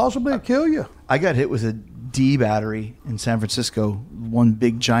 plausibly it'd kill you. I got hit with a D battery in San Francisco. One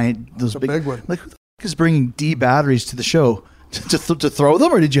big giant. Those big one. Like, who the fuck is bringing D batteries to the show? To throw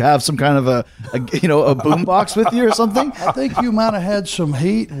them, or did you have some kind of a boom box with you or something? I think you might have had some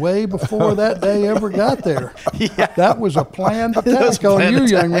heat way before that day ever got there. Yeah. That was a planned was attack a on planned you,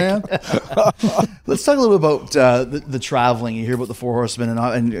 attack. young man. Let's talk a little about the traveling. You hear about the Four Horsemen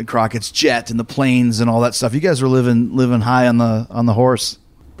and Crockett's jet and the planes and all that stuff. You guys were living high on the horse.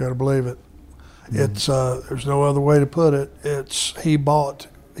 Better believe it. It's there's no other way to put it.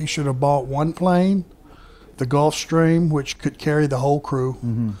 He should have bought one plane, the Gulfstream, which could carry the whole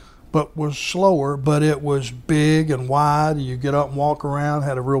crew, but was slower, but it was big and wide. You get up and walk around,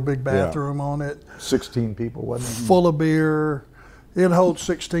 had a real big bathroom on it. 16 people, wasn't it? Full of beer. It holds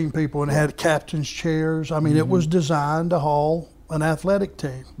 16 people and it had captain's chairs. I mean, it was designed to haul an athletic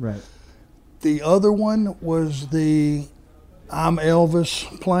team. Right. The other one was the I'm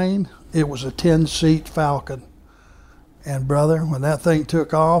Elvis plane. It was a 10-seat Falcon. And, brother, when that thing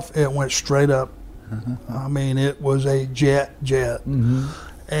took off, it went straight up. I mean, it was a jet.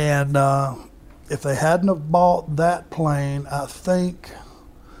 And if they hadn't have bought that plane, I think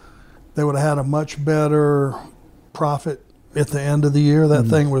they would have had a much better profit at the end of the year. That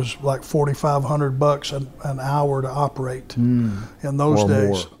thing was like $4,500 an hour to operate in those Or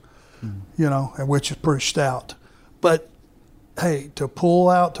days. more. You know, and which is pretty stout. But hey, to pull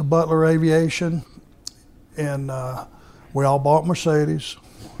out to Butler Aviation, and we all bought Mercedes.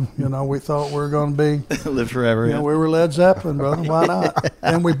 You know, we thought we were going to be Live forever. you know, we were Led Zeppelin, brother. Why not?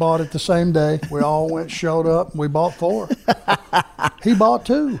 And we bought it the same day. We all showed up, and we bought 4. He bought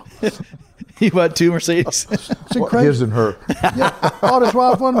 2. He bought 2 Mercedes. It's Well, crazy. his and her. Yeah, thought his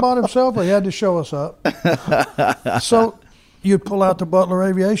wife wasn't bought himself, but he had to show us up. So you'd pull out to Butler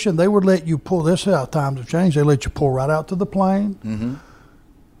Aviation. They would let you pull. This is how times have changed. They let you pull right out to the plane.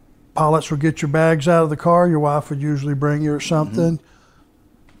 Pilots would get your bags out of the car. Your wife would usually bring you or something.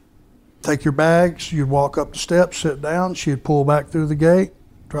 Take your bags. You'd walk up the steps, sit down. She'd pull back through the gate,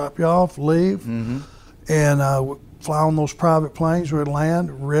 drop you off, leave, and fly on those private planes. We'd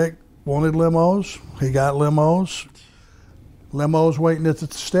land. Rick wanted limos. He got limos. Limos waiting at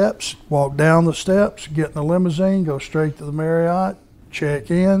the steps. Walk down the steps, get in the limousine, go straight to the Marriott,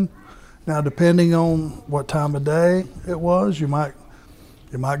 check in. Now, depending on what time of day it was, you might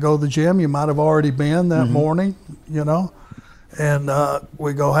go to the gym. You might have already been that morning, you know. And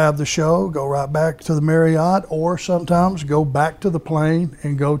we go have the show, go right back to the Marriott, or sometimes go back to the plane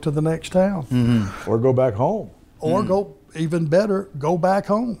and go to the next town. Or go back home. Or go, even better, go back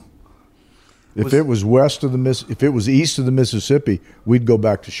home. If it was if it was east of the Mississippi, we'd go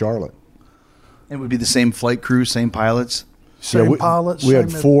back to Charlotte. It would be the same flight crew, same pilots. Same pilots. We had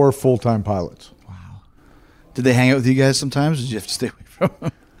same 4 full-time pilots. Did they hang out with you guys sometimes? Or did you have to stay away from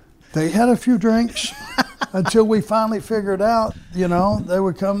them? They had a few drinks until we finally figured out, you know, they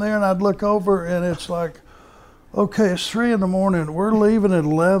would come there and I'd look over and it's like, okay, it's 3 a.m. We're leaving at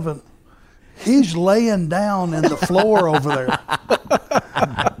 11. He's laying down in the floor over there.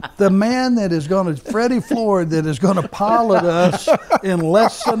 The man that is going to, Freddie Floyd, that is going to pilot us in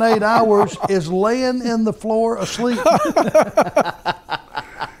less than 8 hours is laying in the floor asleep.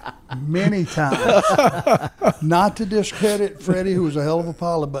 Many times. Not to discredit Freddie, who was a hell of a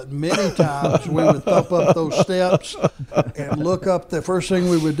pilot, but many times we would thump up those steps and look up. The first thing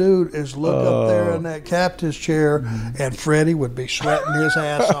we would do is look up there in that captain's chair, and Freddie would be sweating his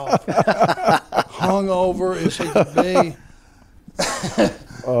ass off. Hung over as he could be.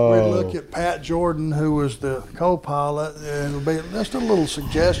 We'd look at Pat Jordan, who was the co-pilot, and it would be just a little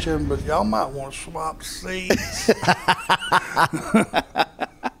suggestion, but y'all might want to swap seats.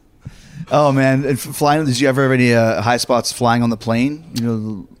 Oh man, and flying. Did you ever have any high spots flying on the plane? You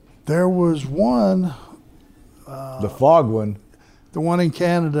know, There was one, The fog one. the one in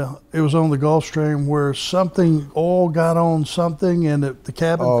Canada. It was on the Gulfstream where oil got on something, and the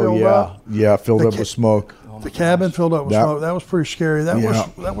cabin filled up. Yeah, filled The up with smoke. The cabin filled up with That- smoke. That was pretty scary. That Yeah.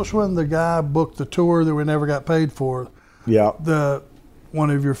 was when the guy booked the tour that we never got paid for. Yeah. One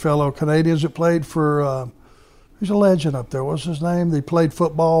of your fellow Canadians that played for. He's a legend up there. What's his name? They played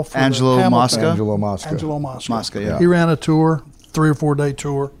football for Angelo Hamilton. Mosca? Angelo Mosca. Angelo Mosca. Mosca, yeah. He ran a tour, 3 or 4 day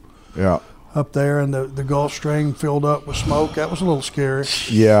tour Yeah. up there, and the Gulfstream filled up with smoke. That was a little scary.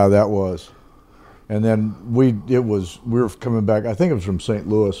 Yeah, that was. And then we were coming back, I think it was from St.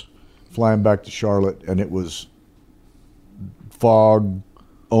 Louis, flying back to Charlotte, and it was fog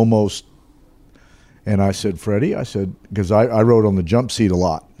almost. And I said, Freddie, because I rode on the jump seat a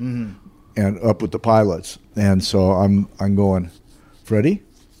lot and up with the pilots. And so I'm going, Freddie,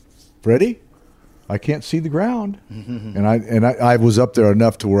 I can't see the ground. And I was up there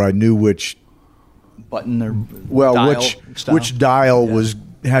enough to where I knew which button or dial, which dial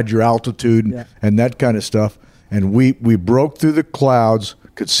had your altitude and that kind of stuff. And we broke through the clouds,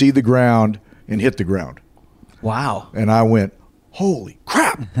 could see the ground, and hit the ground. Wow. And I went, holy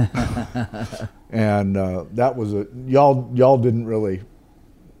crap. And that was y'all didn't really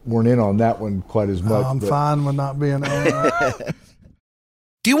weren't in on that one quite as much. I'm fine with not being on.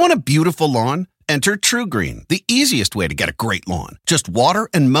 Do you want a beautiful lawn? Enter True Green, the easiest way to get a great lawn. Just water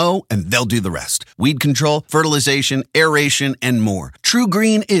and mow, and they'll do the rest. Weed control, fertilization, aeration, and more. True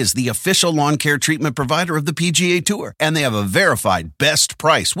Green is the official lawn care treatment provider of the PGA Tour, and they have a verified best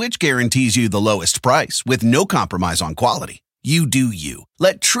price, which guarantees you the lowest price with no compromise on quality. You do you.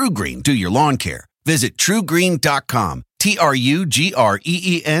 Let True Green do your lawn care. Visit truegreen.com,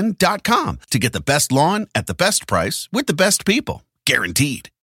 TRUGREEN.com to get the best lawn at the best price with the best people. Guaranteed.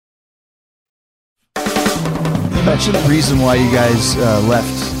 You mentioned the reason why you guys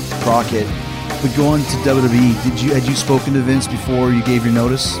left Crockett, but going to WWE. Had you spoken to Vince before you gave your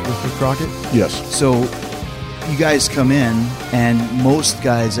notice with Crockett? Yes. So you guys come in, and most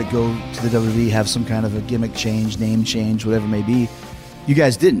guys that go to the WWE have some kind of a gimmick change, name change, whatever it may be. You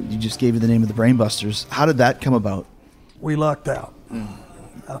guys didn't. You just gave you the name of the Brainbusters. How did that come about? we lucked out,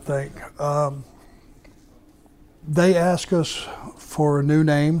 I think. They asked us for new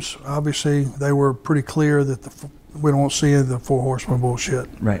names. Obviously, they were pretty clear that we don't see the Four Horsemen bullshit.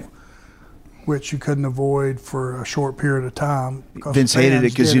 Right. Which you couldn't avoid for a short period of time. Vince hated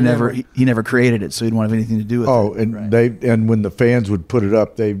it because he never created it, so he didn't want to have anything to do with it. Oh, and and when the fans would put it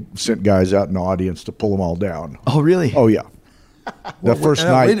up, they sent guys out in the audience to pull them all down. Oh, really? Oh, yeah. The first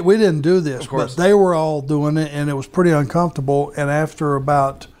night. We didn't do this, but they were all doing it, and it was pretty uncomfortable. And after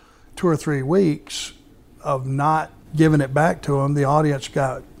about 2 or 3 weeks of not giving it back to them, the audience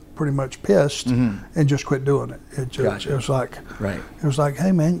got pretty much pissed and just quit doing it. It was like, it was like,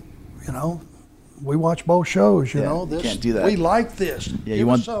 hey, man, you know, we watch both shows, you know. This, can't do that. We like this. Yeah, give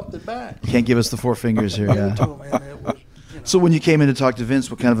us something back. You can't give us the 4 fingers here. Yeah. So when you came in to talk to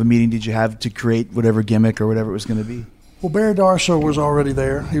Vince, what kind of a meeting did you have to create whatever gimmick or whatever it was going to be? Well, Barry Darsow was already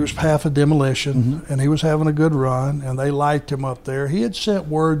there. He was half of Demolition, and he was having a good run, and they liked him up there. He had sent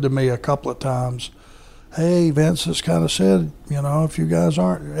word to me a couple of times, hey, Vince has kind of said, you know, if you guys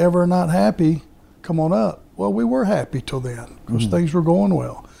aren't ever not happy, come on up. Well, we were happy till then because things were going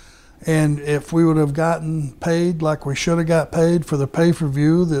well. And if we would have gotten paid like we should have got paid for the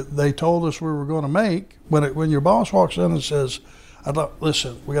pay-per-view that they told us we were going to make, when your boss walks in and says,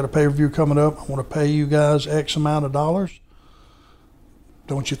 listen, we got a pay-per-view coming up. I want to pay you guys X amount of dollars.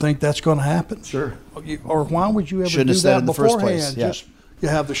 Don't you think that's going to happen? Sure. Or why would you ever Shouldn't do have said that in the beforehand? first place. Yeah. Just you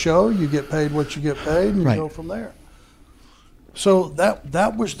have the show, you get paid what you get paid, and you go from there. So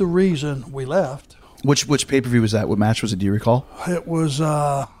that was the reason we left. Which pay-per-view was that? What match was it? Do you recall? It was.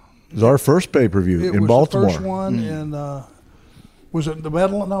 It was our first pay-per-view in Baltimore. The first one in. Was it the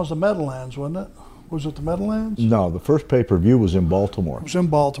Meadowlands? No, it was the Meadowlands, wasn't it? Was it the Meadowlands? No, the first pay-per-view was in Baltimore. It was in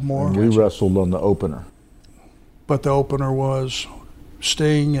Baltimore. And we wrestled on the opener. But the opener was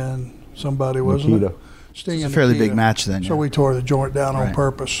Sting and somebody, wasn't it? Sting and a fairly Nikita. big match then. So we tore the joint down on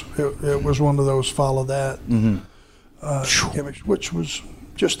purpose. It was one of those follow that gimmicks, which was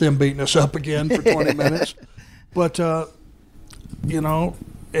just them beating us up again for 20 minutes. But, you know,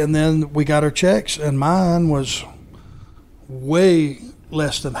 and then we got our checks, and mine was way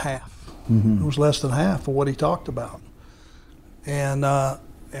less than half. It was less than half of what he talked about. And I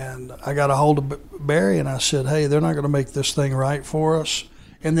got a hold of Barry, and I said, hey, they're not going to make this thing right for us.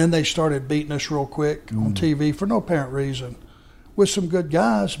 And then they started beating us real quick on TV for no apparent reason with some good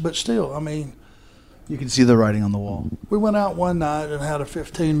guys, but still, I mean. You can see the writing on the wall. We went out one night and had a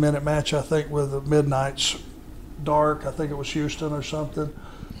 15-minute match, I think, with the Midnight's Dark. I think it was Houston or something.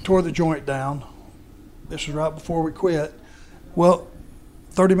 Tore the joint down. This was right before we quit. Well,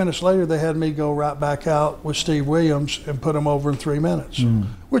 30 minutes later, they had me go right back out with Steve Williams and put him over in 3 minutes,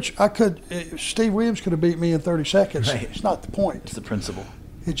 which I could. Steve Williams could have beat me in 30 seconds. Right. It's not the point. It's the principle.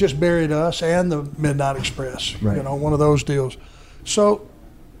 It just buried us and the Midnight Express. Right. You know, one of those deals. So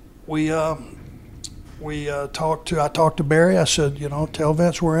I talked to Barry. I said, you know, tell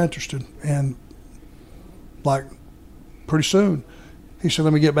Vince we're interested, and like pretty soon. He said,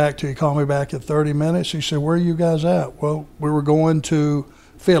 let me get back to you. He called me back in 30 minutes. He said, where are you guys at? Well, we were going to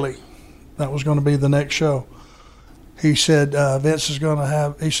Philly. That was going to be the next show. He said, Vince is going to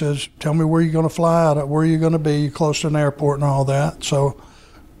have, he says, tell me where you're going to fly out at, where you're going to be, close to an airport and all that. So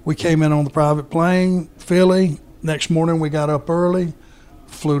we came in on the private plane, Philly. Next morning we got up early,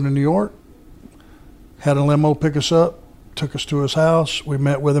 flew to New York, had a limo pick us up, took us to his house. We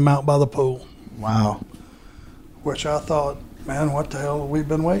met with him out by the pool. Wow. Which I thought, man, what the hell have we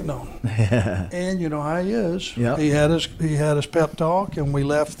been waiting on? And you know how he is. Yep. He had his pep talk, and we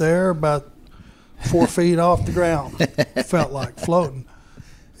left there about 4 feet off the ground. Felt like floating.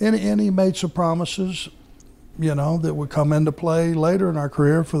 And he made some promises, you know, that would come into play later in our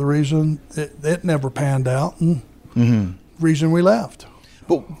career for the reason it never panned out, and reason we left.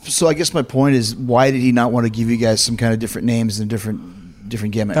 But so I guess my point is, why did he not want to give you guys some kind of different names and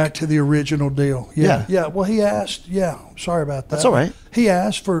different gimmick? Back to the original deal. Yeah. Well, he asked. Yeah. Sorry about that. That's all right. He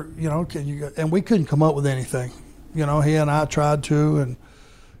asked for, you know, and we couldn't come up with anything. You know, he and I tried to, and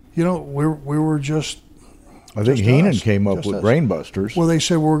you know, we were just. I think Heenan came up with Brainbusters. Well, they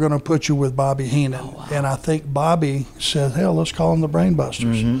said we're going to put you with Bobby Heenan, and I think Bobby said, "Hell, let's call him the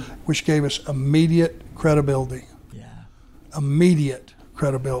Brainbusters," which gave us immediate credibility. Yeah. Immediate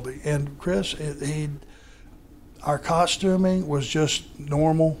credibility, and Chris, our costuming was just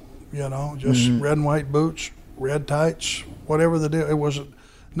normal, you know, just red and white boots, red tights, whatever the deal. It was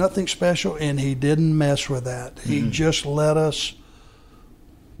nothing special, and he didn't mess with that. He just let us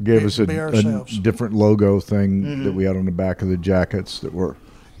gave us a different logo thing that we had on the back of the jackets that were.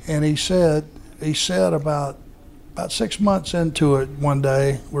 And he said about 6 months into it one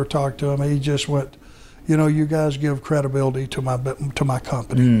day, we were talking to him, he just went, you guys give credibility to my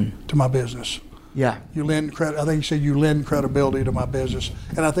company, to my business. Yeah. You lend credit. I think you said you lend credibility to my business,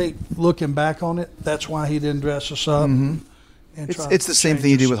 and I think looking back on it, that's why he didn't dress us up. It's the same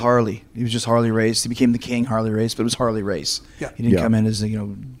thing he did with Harley. He was just Harley Race. He became the king Harley Race, but it was Harley Race. Yeah. He didn't come in as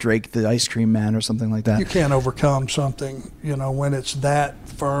Drake the ice cream man or something like that. You can't overcome something, when it's that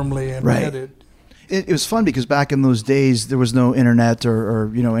firmly embedded. It was fun because back in those days there was no internet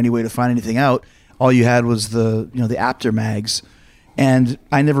or any way to find anything out. All you had was the Apter mags. And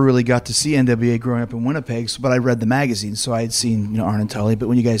I never really got to see NWA growing up in Winnipeg, but I read the magazines, so I had seen Arn and Tully. But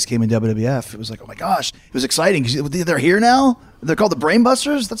when you guys came in WWF, it was like, oh my gosh, it was exciting because they're here now. They're called the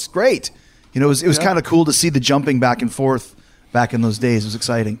Brainbusters. That's great. It was kind of cool to see the jumping back and forth back in those days. It was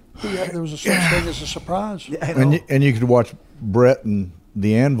exciting. Yeah, there was a such thing as a surprise. Yeah, I know. And you could watch Brett and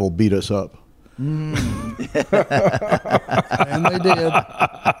the Anvil beat us up. And they did.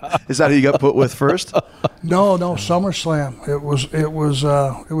 Is that who you got put with first? No, SummerSlam.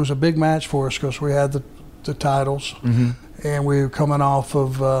 It was a big match for us because we had the titles, and we were coming off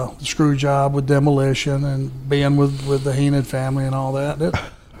of the screw job with Demolition and being with the Heenan family and all that.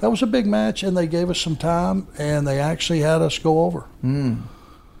 That was a big match, and they gave us some time, and they actually had us go over,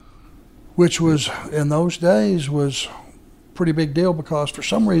 which was in those days was pretty big deal because for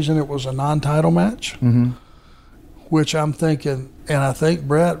some reason it was a non-title match, which I'm thinking, and I think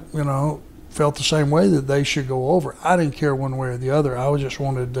Brett, felt the same way that they should go over. I didn't care one way or the other. I just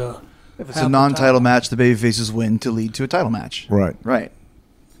wanted to. If it's a non-title match, the babyfaces win to lead to a title match. Right.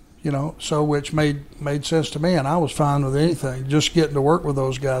 So which made sense to me, and I was fine with anything, just getting to work with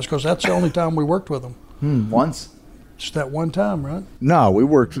those guys because that's the only time we worked with them. Once. Just that one time, right? No, we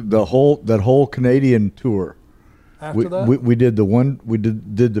worked that whole Canadian tour. After that, we did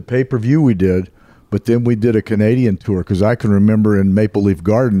the pay-per-view we did, but then we did a Canadian tour because I can remember in Maple Leaf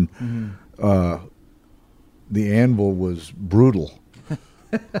Garden, the Anvil was brutal.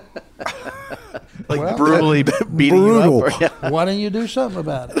 Brutally beating you up. Why didn't you do something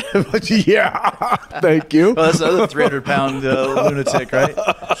about it? Yeah, thank you. Well, that's another 300-pound lunatic, right?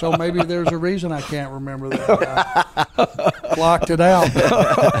 So maybe there's a reason I can't remember that. I blocked it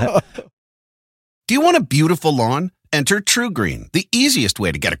out. Do you want a beautiful lawn? Enter TruGreen, the easiest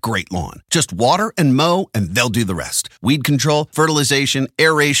way to get a great lawn. Just water and mow, and they'll do the rest. Weed control, fertilization,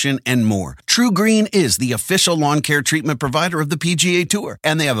 aeration, and more. TruGreen is the official lawn care treatment provider of the PGA Tour,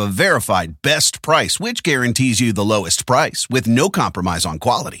 and they have a verified best price, which guarantees you the lowest price with no compromise on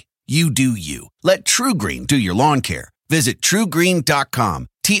quality. You do you. Let TruGreen do your lawn care. Visit TruGreen.com,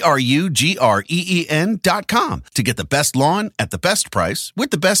 TruGreen.com, to get the best lawn at the best price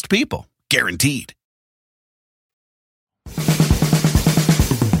with the best people. Guaranteed.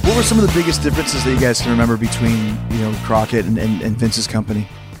 What were some of the biggest differences that you guys can remember between Crockett and Vince's company?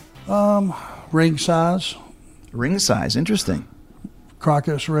 Ring size. Ring size, interesting.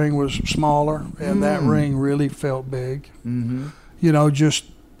 Crockett's ring was smaller, and that ring really felt big. Just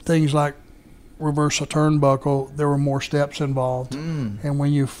things like reversal turnbuckle, there were more steps involved. And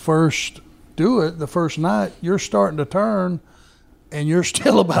when you first do it, the first night, you're starting to turn, and you're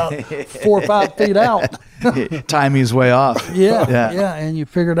still about 4 or 5 feet out. Timing is way off. Yeah, and you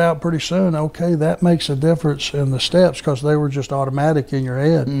figured out pretty soon, okay, that makes a difference in the steps because they were just automatic in your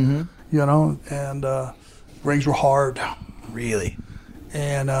head, and rings were hard. Really?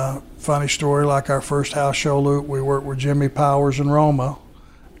 And funny story, like our first house show loop, we worked with Jimmy Powers and Roma,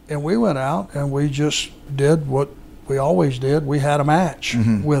 and we went out and we just did what we always did. We had a match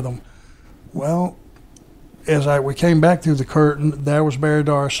with them. Well, as we came back through the curtain, there was Barry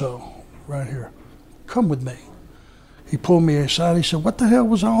Darsow right here. Come with me. He pulled me aside. He said, what the hell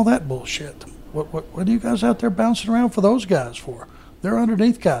was all that bullshit? What are you guys out there bouncing around for those guys for? They're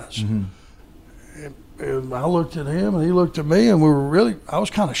underneath guys. And I looked at him and he looked at me, and I was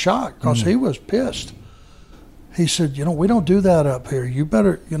kind of shocked because he was pissed. He said, we don't do that up here. You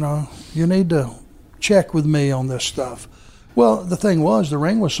better, you need to check with me on this stuff. Well, the thing was, the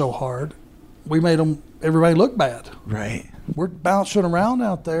ring was so hard, we made everybody look bad. Right. We're bouncing around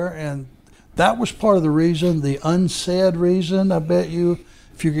out there, and that was part of the reason, the unsaid reason, I bet you,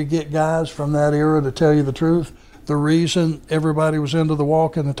 if you could get guys from that era to tell you the truth, the reason everybody was into the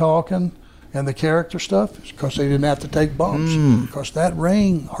walking and talking and the character stuff is because they didn't have to take bumps. Because that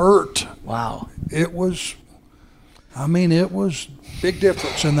ring hurt. Wow. It was big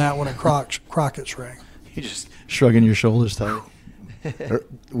difference in that one at Crockett's ring. You're just shrugging your shoulders, Tyler.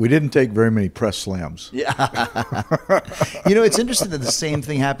 We didn't take very many press slams. Yeah. It's interesting that the same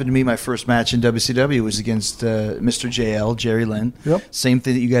thing happened to me. My first match in WCW was against Mr. JL, Jerry Lynn. Yep. Same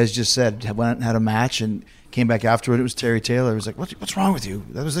thing that you guys just said. Went out and had a match, and Came back afterward. It was Terry Taylor. He was like, what's wrong with you?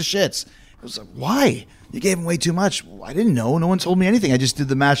 That was the shits. I was like, why? You gave him way too much. Well, I didn't know. No one told me anything. I just did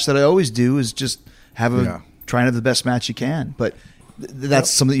the match that I always do, is just try and have the best match you can. But that's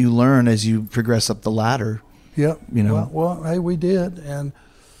something you learn as you progress up the ladder. Yep. You know. Well, hey, we did,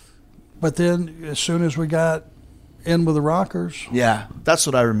 but then as soon as we got in with the Rockers, yeah, that's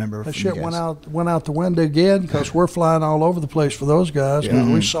what I remember. That shit went out the window again, because we're flying all over the place for those guys.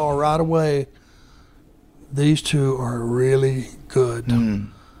 Yeah. We saw right away these two are really good,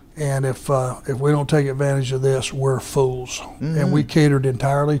 and if we don't take advantage of this, we're fools. And we catered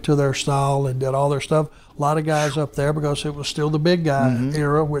entirely to their style and did all their stuff. A lot of guys up there, because it was still the big guy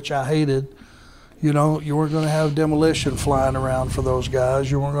era, which I hated. You know, you weren't going to have Demolition flying around for those guys.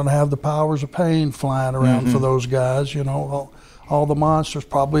 You weren't going to have the Powers of Pain flying around for those guys. You know, all the monsters,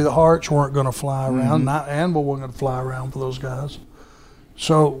 probably the Hearts weren't going to fly around. Not Anvil wasn't going to fly around for those guys.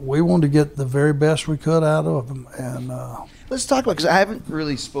 So we wanted to get the very best we could out of them. And let's talk about, because I haven't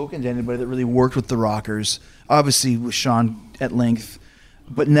really spoken to anybody that really worked with the Rockers. Obviously with Sean at length,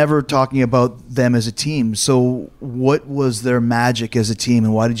 but never talking about them as a team. So what was their magic as a team,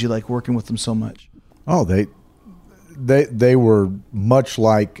 and why did you like working with them so much? Oh, they were much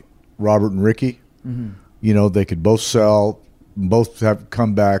like Robert and Ricky. You know, they could both sell, both have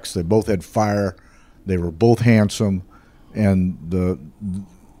comebacks. They both had fire. They were both handsome, and the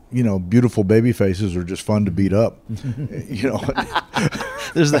beautiful baby faces are just fun to beat up. You know,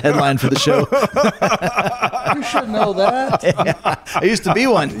 there's the headline for the show. You should know that. Yeah, I used to be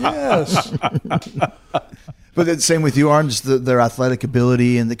one. Yes. But the same with you, Arn, just their athletic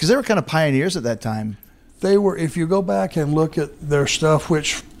ability, and because they were kind of pioneers at that time. They were. If you go back and look at their stuff,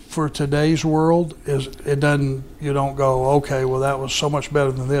 which for today's world you don't go, okay, well that was so much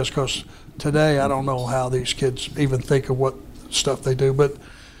better than this, because today I don't know how these kids even think of what stuff they do. But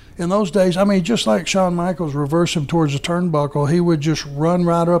in those days, I mean, just like Shawn Michaels, reverse him towards the turnbuckle, he would just run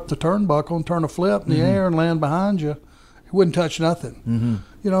right up the turnbuckle and turn a flip in the air and land behind you. He wouldn't touch nothing.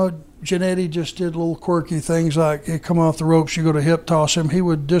 You know, Jannetty just did little quirky things like he'd come off the ropes, you go to hip toss him, he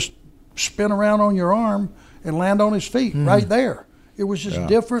would just spin around on your arm and land on his feet right there. It was just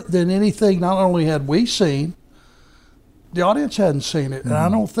different than anything not only had we seen, the audience hadn't seen it. And I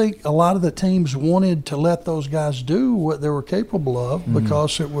don't think a lot of the teams wanted to let those guys do what they were capable of,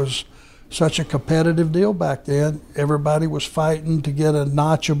 because it was such a competitive deal back then. Everybody was fighting to get a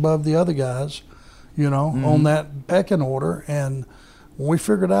notch above the other guys, you know, on that pecking order. And when we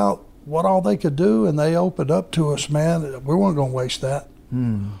figured out what all they could do and they opened up to us, man, we weren't going to waste that.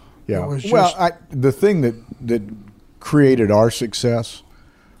 Yeah. It was just, well, the thing that created our success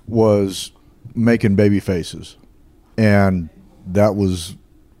was making baby faces. And that was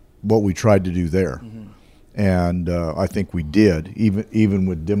what we tried to do there. And I think we did, even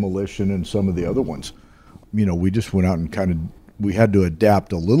with Demolition and some of the other ones. You know, we just went out and we had to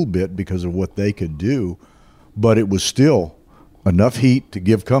adapt a little bit because of what they could do, but it was still enough heat to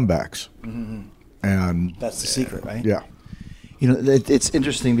give comebacks. And that's the secret, right? Yeah. You know, it's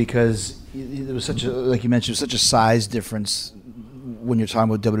interesting because there was such a, like you mentioned, such a size difference when you're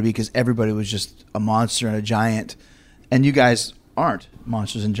talking about WWE, because everybody was just a monster and a giant. And you guys aren't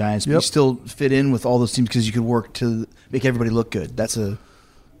monsters and giants, but you still fit in with all those teams because you could work to make everybody look good. That's a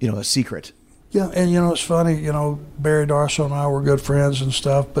secret. Yeah, and it's funny, Barry Darsow and I were good friends and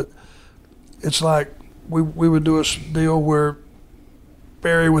stuff, but it's like we would do a deal where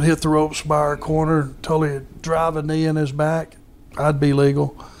Barry would hit the ropes by our corner, totally drive a knee in his back. I'd be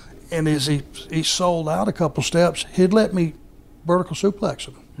legal. And as he sold out a couple steps, he'd let me vertical suplex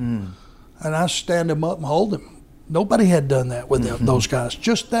him. And I'd stand him up and hold him. Nobody had done that with those guys.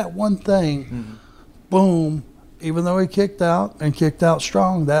 Just that one thing, boom, even though he kicked out and kicked out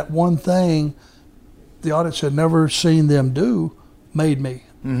strong, that one thing the audience had never seen them do made me.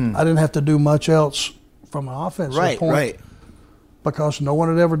 I didn't have to do much else from an offensive point. Because no one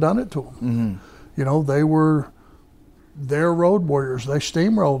had ever done it to them. They're road warriors. They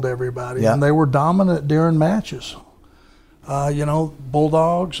steamrolled everybody, and they were dominant during matches.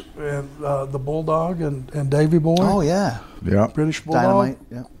 Bulldogs and the Bulldog and Davey Boy. Oh yeah, British Bulldog. Dynamite.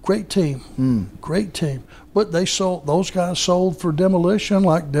 Yeah. Great team, great team. But those guys sold for Demolition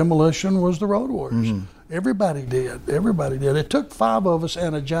like Demolition was the Road Warriors. Everybody did. It took 5 of us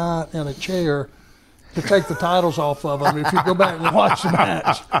and a giant and a chair to take the titles off of them. If you go back and watch the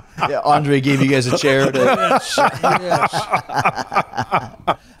match. Yeah, Andre gave you guys a chair to. Yes.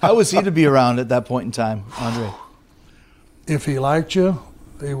 How was he to be around at that point in time, Andre? If he liked you,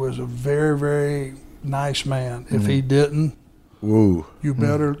 he was a very, very nice man. If he didn't, you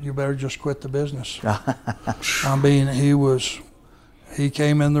better just quit the business. I mean, he was, He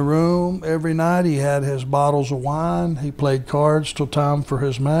came in the room every night. He had his bottles of wine. He played cards till time for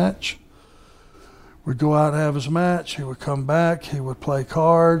his match. We'd go out and have his match. He would come back. He would play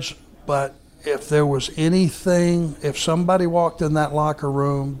cards. But if there was anything, if somebody walked in that locker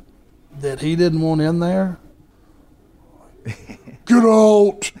room that he didn't want in there, get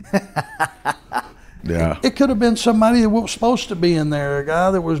out. Yeah. It could have been somebody that was supposed to be in there, a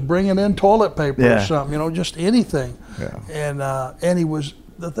guy that was bringing in toilet paper or something, just anything. Yeah. And he was,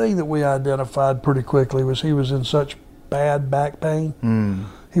 the thing that we identified pretty quickly was he was in such bad back pain.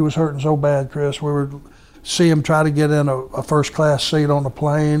 He was hurting so bad, Chris. We would see him try to get in a first class seat on the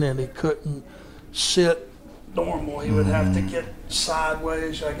plane, and he couldn't sit normal. He would have to get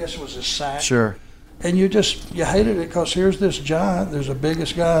sideways. I guess it was his sack. Sure. And you hated it because here's this giant, there's the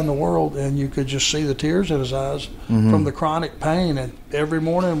biggest guy in the world, and you could just see the tears in his eyes from the chronic pain. And every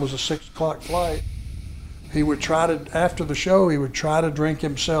morning was a 6 o'clock flight. He would try to, after the show, he would try to drink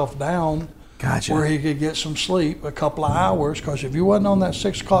himself down where he could get some sleep, a couple of hours, because if you wasn't on that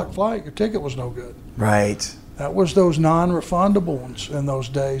 6 o'clock flight, your ticket was no good. Right. That was those non-refundable ones in those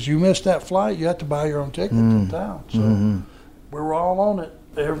days. You missed that flight, you had to buy your own ticket to town. So we were all on it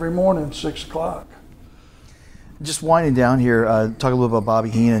every morning, 6 o'clock. Just winding down here, talk a little about Bobby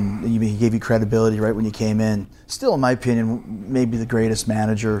Heenan. He gave you credibility right when you came in. Still, in my opinion, maybe the greatest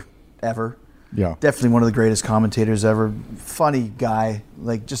manager ever. Yeah. Definitely one of the greatest commentators ever. Funny guy,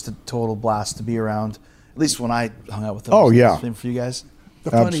 like just a total blast to be around. At least when I hung out with him. Oh, yeah. Same for you guys?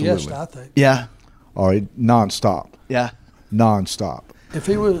 The funniest, Absolutely. I think. Yeah. Oh, nonstop. Yeah. Nonstop. If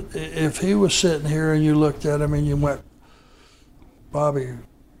he was sitting here and you looked at him and you went, Bobby,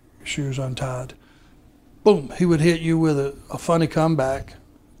 shoes untied. Boom, he would hit you with a funny comeback.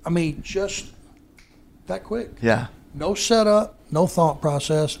 I mean, just that quick. Yeah. No setup, no thought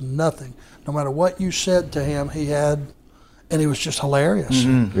process, nothing. No matter what you said to him, he had, and he was just hilarious.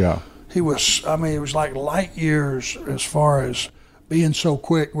 Yeah. He was, it was like light years as far as being so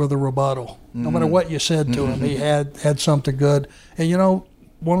quick with a rebuttal. No matter what you said to him, he had something good. And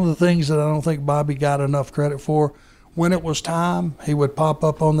one of the things that I don't think Bobby got enough credit for, when it was time, he would pop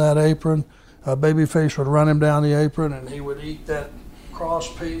up on that apron. Babyface would run him down the apron, and he would eat that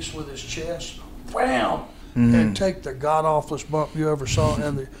cross piece with his chest, wham, and take the god-awfulest bump you ever saw,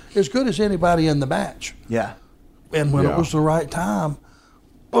 and as good as anybody in the match. Yeah. And when it was the right time,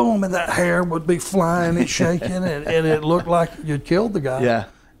 boom, and that hair would be flying and shaking, and it looked like you'd killed the guy. Yeah.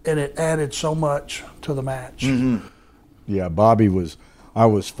 And it added so much to the match. Yeah, Bobby I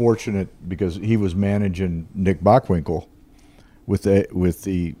was fortunate because he was managing Nick Bockwinkel with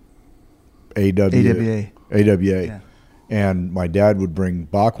the AWA. Yeah. And my dad would bring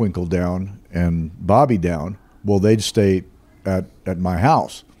Bockwinkel down and Bobby down. Well, they'd stay at my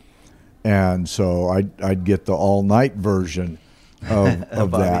house. And so I'd get the all-night version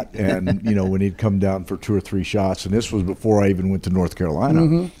of that. And, when he'd come down for 2 or 3 shots. And this was before I even went to North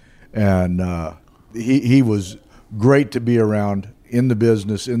Carolina. And he was great to be around in the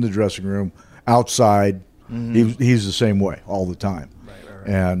business, in the dressing room, outside. He's the same way all the time. Right.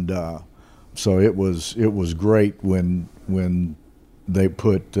 And so it was great when they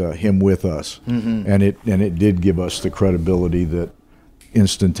put him with us, and it did give us the credibility that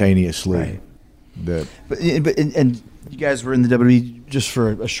instantaneously that. But you guys were in the WWE just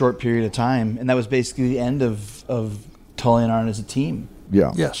for a short period of time, and that was basically the end of Tully and Arn as a team.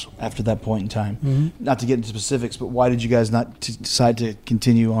 Yeah. Yes. After that point in time, not to get into specifics, but why did you guys not decide to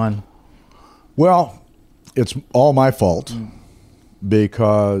continue on? Well, it's all my fault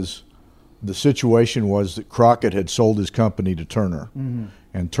because the situation was that Crockett had sold his company to Turner,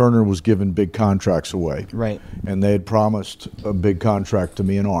 and Turner was giving big contracts away. Right. And they had promised a big contract to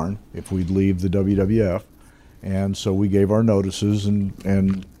me and Arn if we'd leave the WWF. And so we gave our notices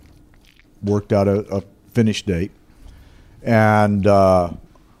and worked out a finish date. And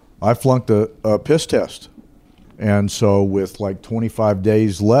I flunked a piss test. And so with like 25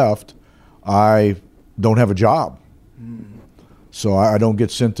 days left, I don't have a job. So I don't get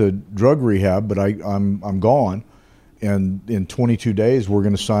sent to drug rehab, but I'm gone. And in 22 days, we're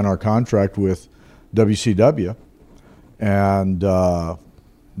going to sign our contract with WCW. And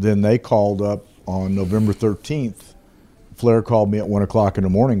then they called up on November 13th. Flair called me at 1 o'clock in the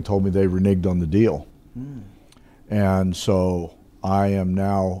morning, told me they reneged on the deal. And so I am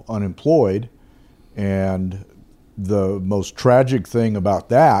now unemployed. And the most tragic thing about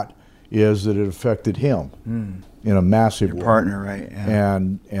that is that it affected him in a massive way. Your partner, right? Yeah.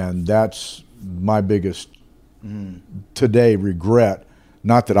 And that's my biggest today regret.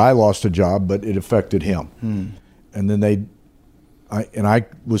 Not that I lost a job, but it affected him. And then I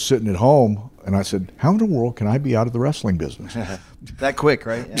was sitting at home And I said, how in the world can I be out of the wrestling business? That quick,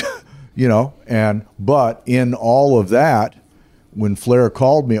 right? Yeah. You know, but in all of that, when Flair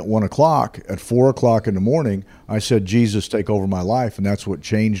called me at 1 o'clock, at 4 o'clock in the morning, I said, Jesus, take over my life. And that's what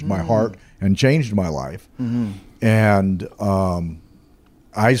changed my heart and changed my life. And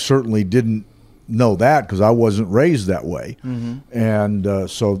I certainly didn't know that because I wasn't raised that way. And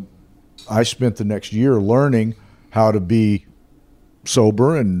so I spent the next year learning how to be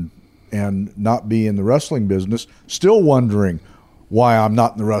sober and not be in the wrestling business, still wondering why I'm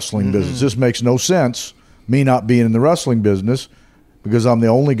not in the wrestling business. This makes no sense, me not being in the wrestling business, because I'm the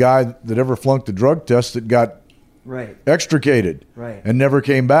only guy that ever flunked the drug test that got extricated and never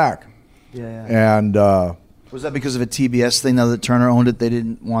came back. And was that because of a TBS thing? Now that Turner owned it, they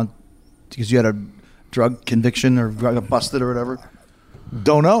didn't want, because you had a drug conviction or got busted or whatever?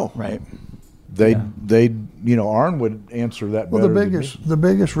 Don't know. Right. They Arn would answer that better. Well, the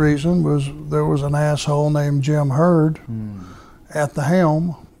biggest reason was there was an asshole named Jim Hurd at the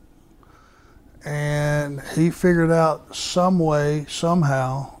helm, and he figured out some way,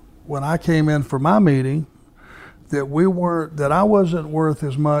 somehow, when I came in for my meeting, that I wasn't worth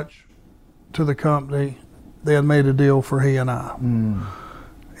as much to the company. They had made a deal for he and I.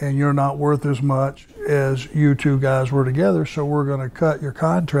 And you're not worth as much as you two guys were together, so we're going to cut your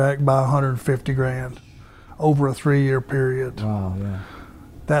contract by $150,000 over a 3-year period. Wow, yeah.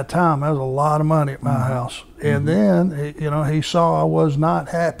 That time, that was a lot of money at my house. And then, he saw I was not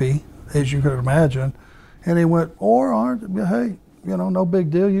happy, as you could imagine, and he went, hey, no big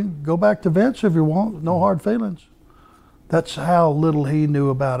deal. You can go back to Vince if you want. No hard feelings. That's how little he knew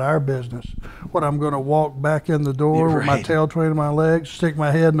about our business. What, I'm going to walk back in the door with my tail between my legs, stick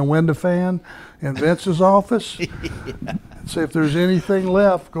my head in the window fan in Vince's office, and see if there's anything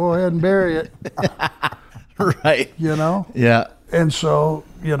left, go ahead and bury it. Right. Yeah. And so,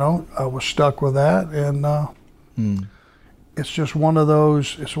 I was stuck with that, and it's just one of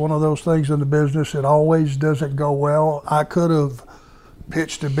those things in the business. It always doesn't go well. I could have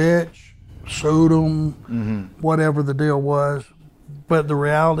pitched a bitch, sued them, whatever the deal was. But the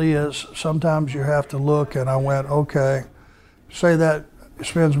reality is sometimes you have to look, and I went, okay, say that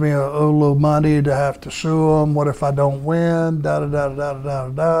spends me a little money to have to sue them. What if I don't win?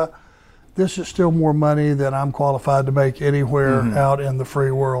 Da-da-da-da-da-da-da. This is still more money than I'm qualified to make anywhere out in the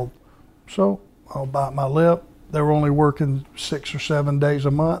free world. So I'll bite my lip. They were only working 6 or 7 days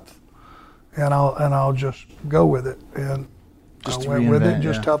a month, and I'll just go with it. And just I went with it,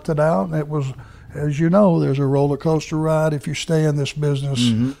 just toughed it out. And it was, as you know, there's a roller coaster ride if you stay in this business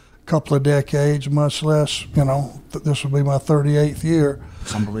a couple of decades, much less, this will be my 38th year.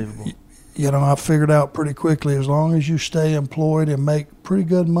 It's unbelievable. I figured out pretty quickly, as long as you stay employed and make pretty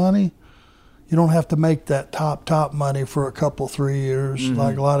good money, you don't have to make that top money for a couple, 3 years,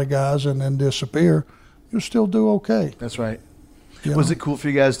 like a lot of guys, and then disappear. You'll still do okay. That's right. Was it cool for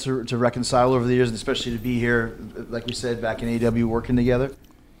you guys to reconcile over the years, and especially to be here, like we said, back in AW working together?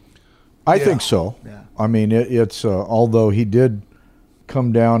 I think so. Yeah. I mean, it's although he did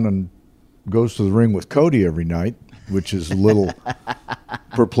come down and goes to the ring with Cody every night, which is a little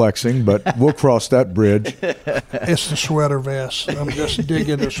perplexing, but we'll cross that bridge. It's the sweater vest. I'm just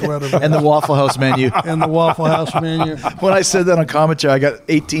digging the sweater vest. And the Waffle House menu. And the Waffle House menu. When I said that on commentary, I got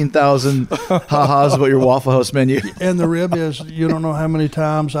 18,000 ha-has about your Waffle House menu. And the rib is, you don't know how many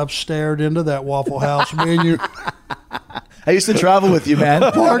times I've stared into that Waffle House menu. I used to travel with you, man.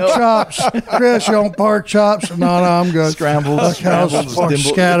 Pork chops. Chris, you want pork chops? No, I'm good. Scrambled,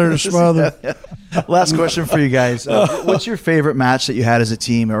 scattered and smothered. Last question for you guys. What's your favorite match that you had as a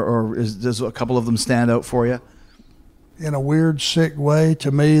team, or does a couple of them stand out for you? In a weird, sick way,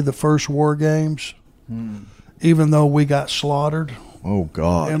 to me, the first War Games, even though we got slaughtered. Oh,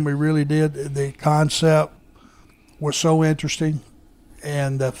 God. And we really did. The concept was so interesting.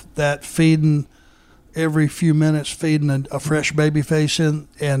 And that feeding, every few minutes, feeding a fresh baby face in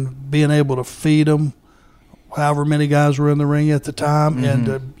and being able to feed them, however many guys were in the ring at the time, and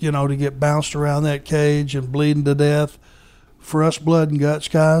to get bounced around that cage and bleeding to death. For us blood and guts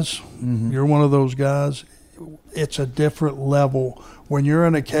guys, you're one of those guys. It's a different level. When you're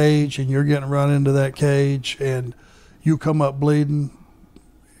in a cage and you're getting run into that cage and you come up bleeding,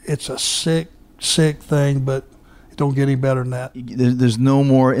 it's a sick thing, but it don't get any better than that. There's no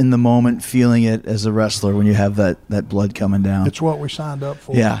more in the moment feeling it as a wrestler when you have that blood coming down. It's what we signed up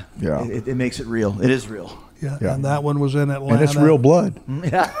for. Yeah. It makes it real. It is real. Yeah, and that one was in Atlanta. And it's real blood.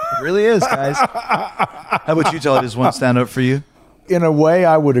 Yeah, it really is, guys. How about you, Tully? Does one stand out for you? In a way,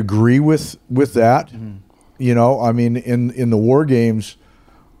 I would agree with that. I mean, in the War Games,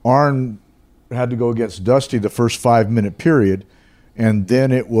 Arn had to go against Dusty the first 5-minute period, and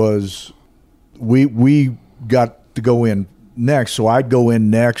then it was we got to go in next, so I'd go in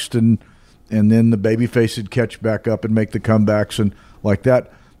next, and then the babyface would catch back up and make the comebacks and like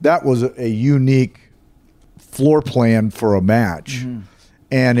that. That was a unique floor plan for a match,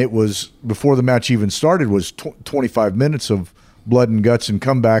 and it was before the match even started was 25 minutes of blood and guts and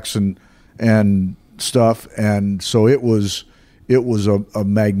comebacks and stuff, and so it was a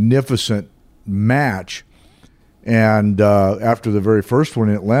magnificent match. And after the very first one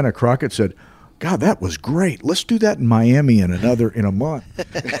in Atlanta, Crockett said, "God, that was great. Let's do that in Miami in a month."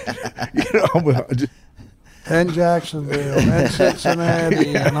 And Jacksonville and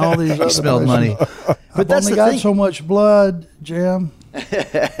Cincinnati and all these other smelled places. money. But I've that's only the got thing. so much blood, Jim.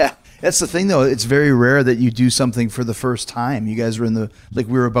 That's the thing, though. It's very rare that you do something for the first time. You guys were we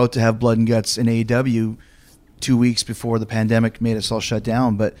were about to have Blood and Guts in AEW 2 weeks before the pandemic made us all shut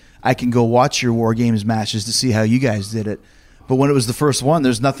down. But I can go watch your War Games matches to see how you guys did it. But when it was the first one,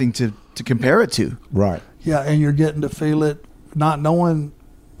 there's nothing to compare it to. Right. Yeah, and you're getting to feel it, not knowing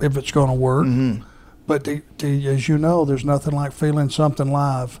if it's going to work. But as you know, there's nothing like feeling something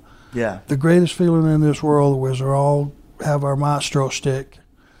live. Yeah. The greatest feeling in this world was we all have our maestro stick.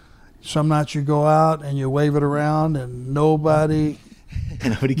 Some nights you go out and you wave it around and nobody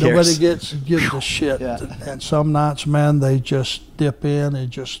cares. gives a shit. Yeah. And some nights, man, they just dip in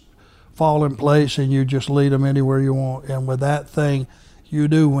and just fall in place, and you just lead them anywhere you want. And with that thing, you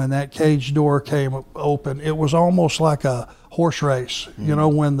do, when that cage door came open, it was almost like a horse race. You know,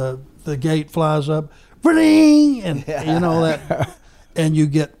 when the gate flies up, and you know that, and you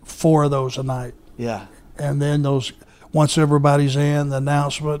get 4 of those a night. Yeah. And then once everybody's in, the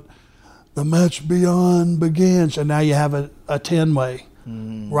announcement, the match beyond begins, and now you have a 10-way.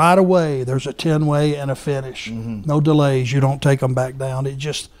 Right away, there's a 10-way and a finish. No delays. You don't take them back down. It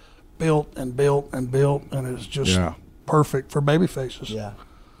just built and built and built, and it's just perfect for baby faces. Yeah.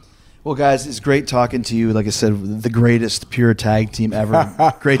 Well, guys, it's great talking to you. Like I said, the greatest pure tag team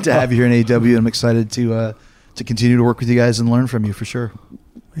ever. Great to have you here in AEW. I'm excited to continue to work with you guys and learn from you for sure.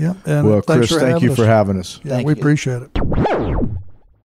 Yeah. And Well, thanks Chris, for thank you us. for having us. Yeah, we appreciate it.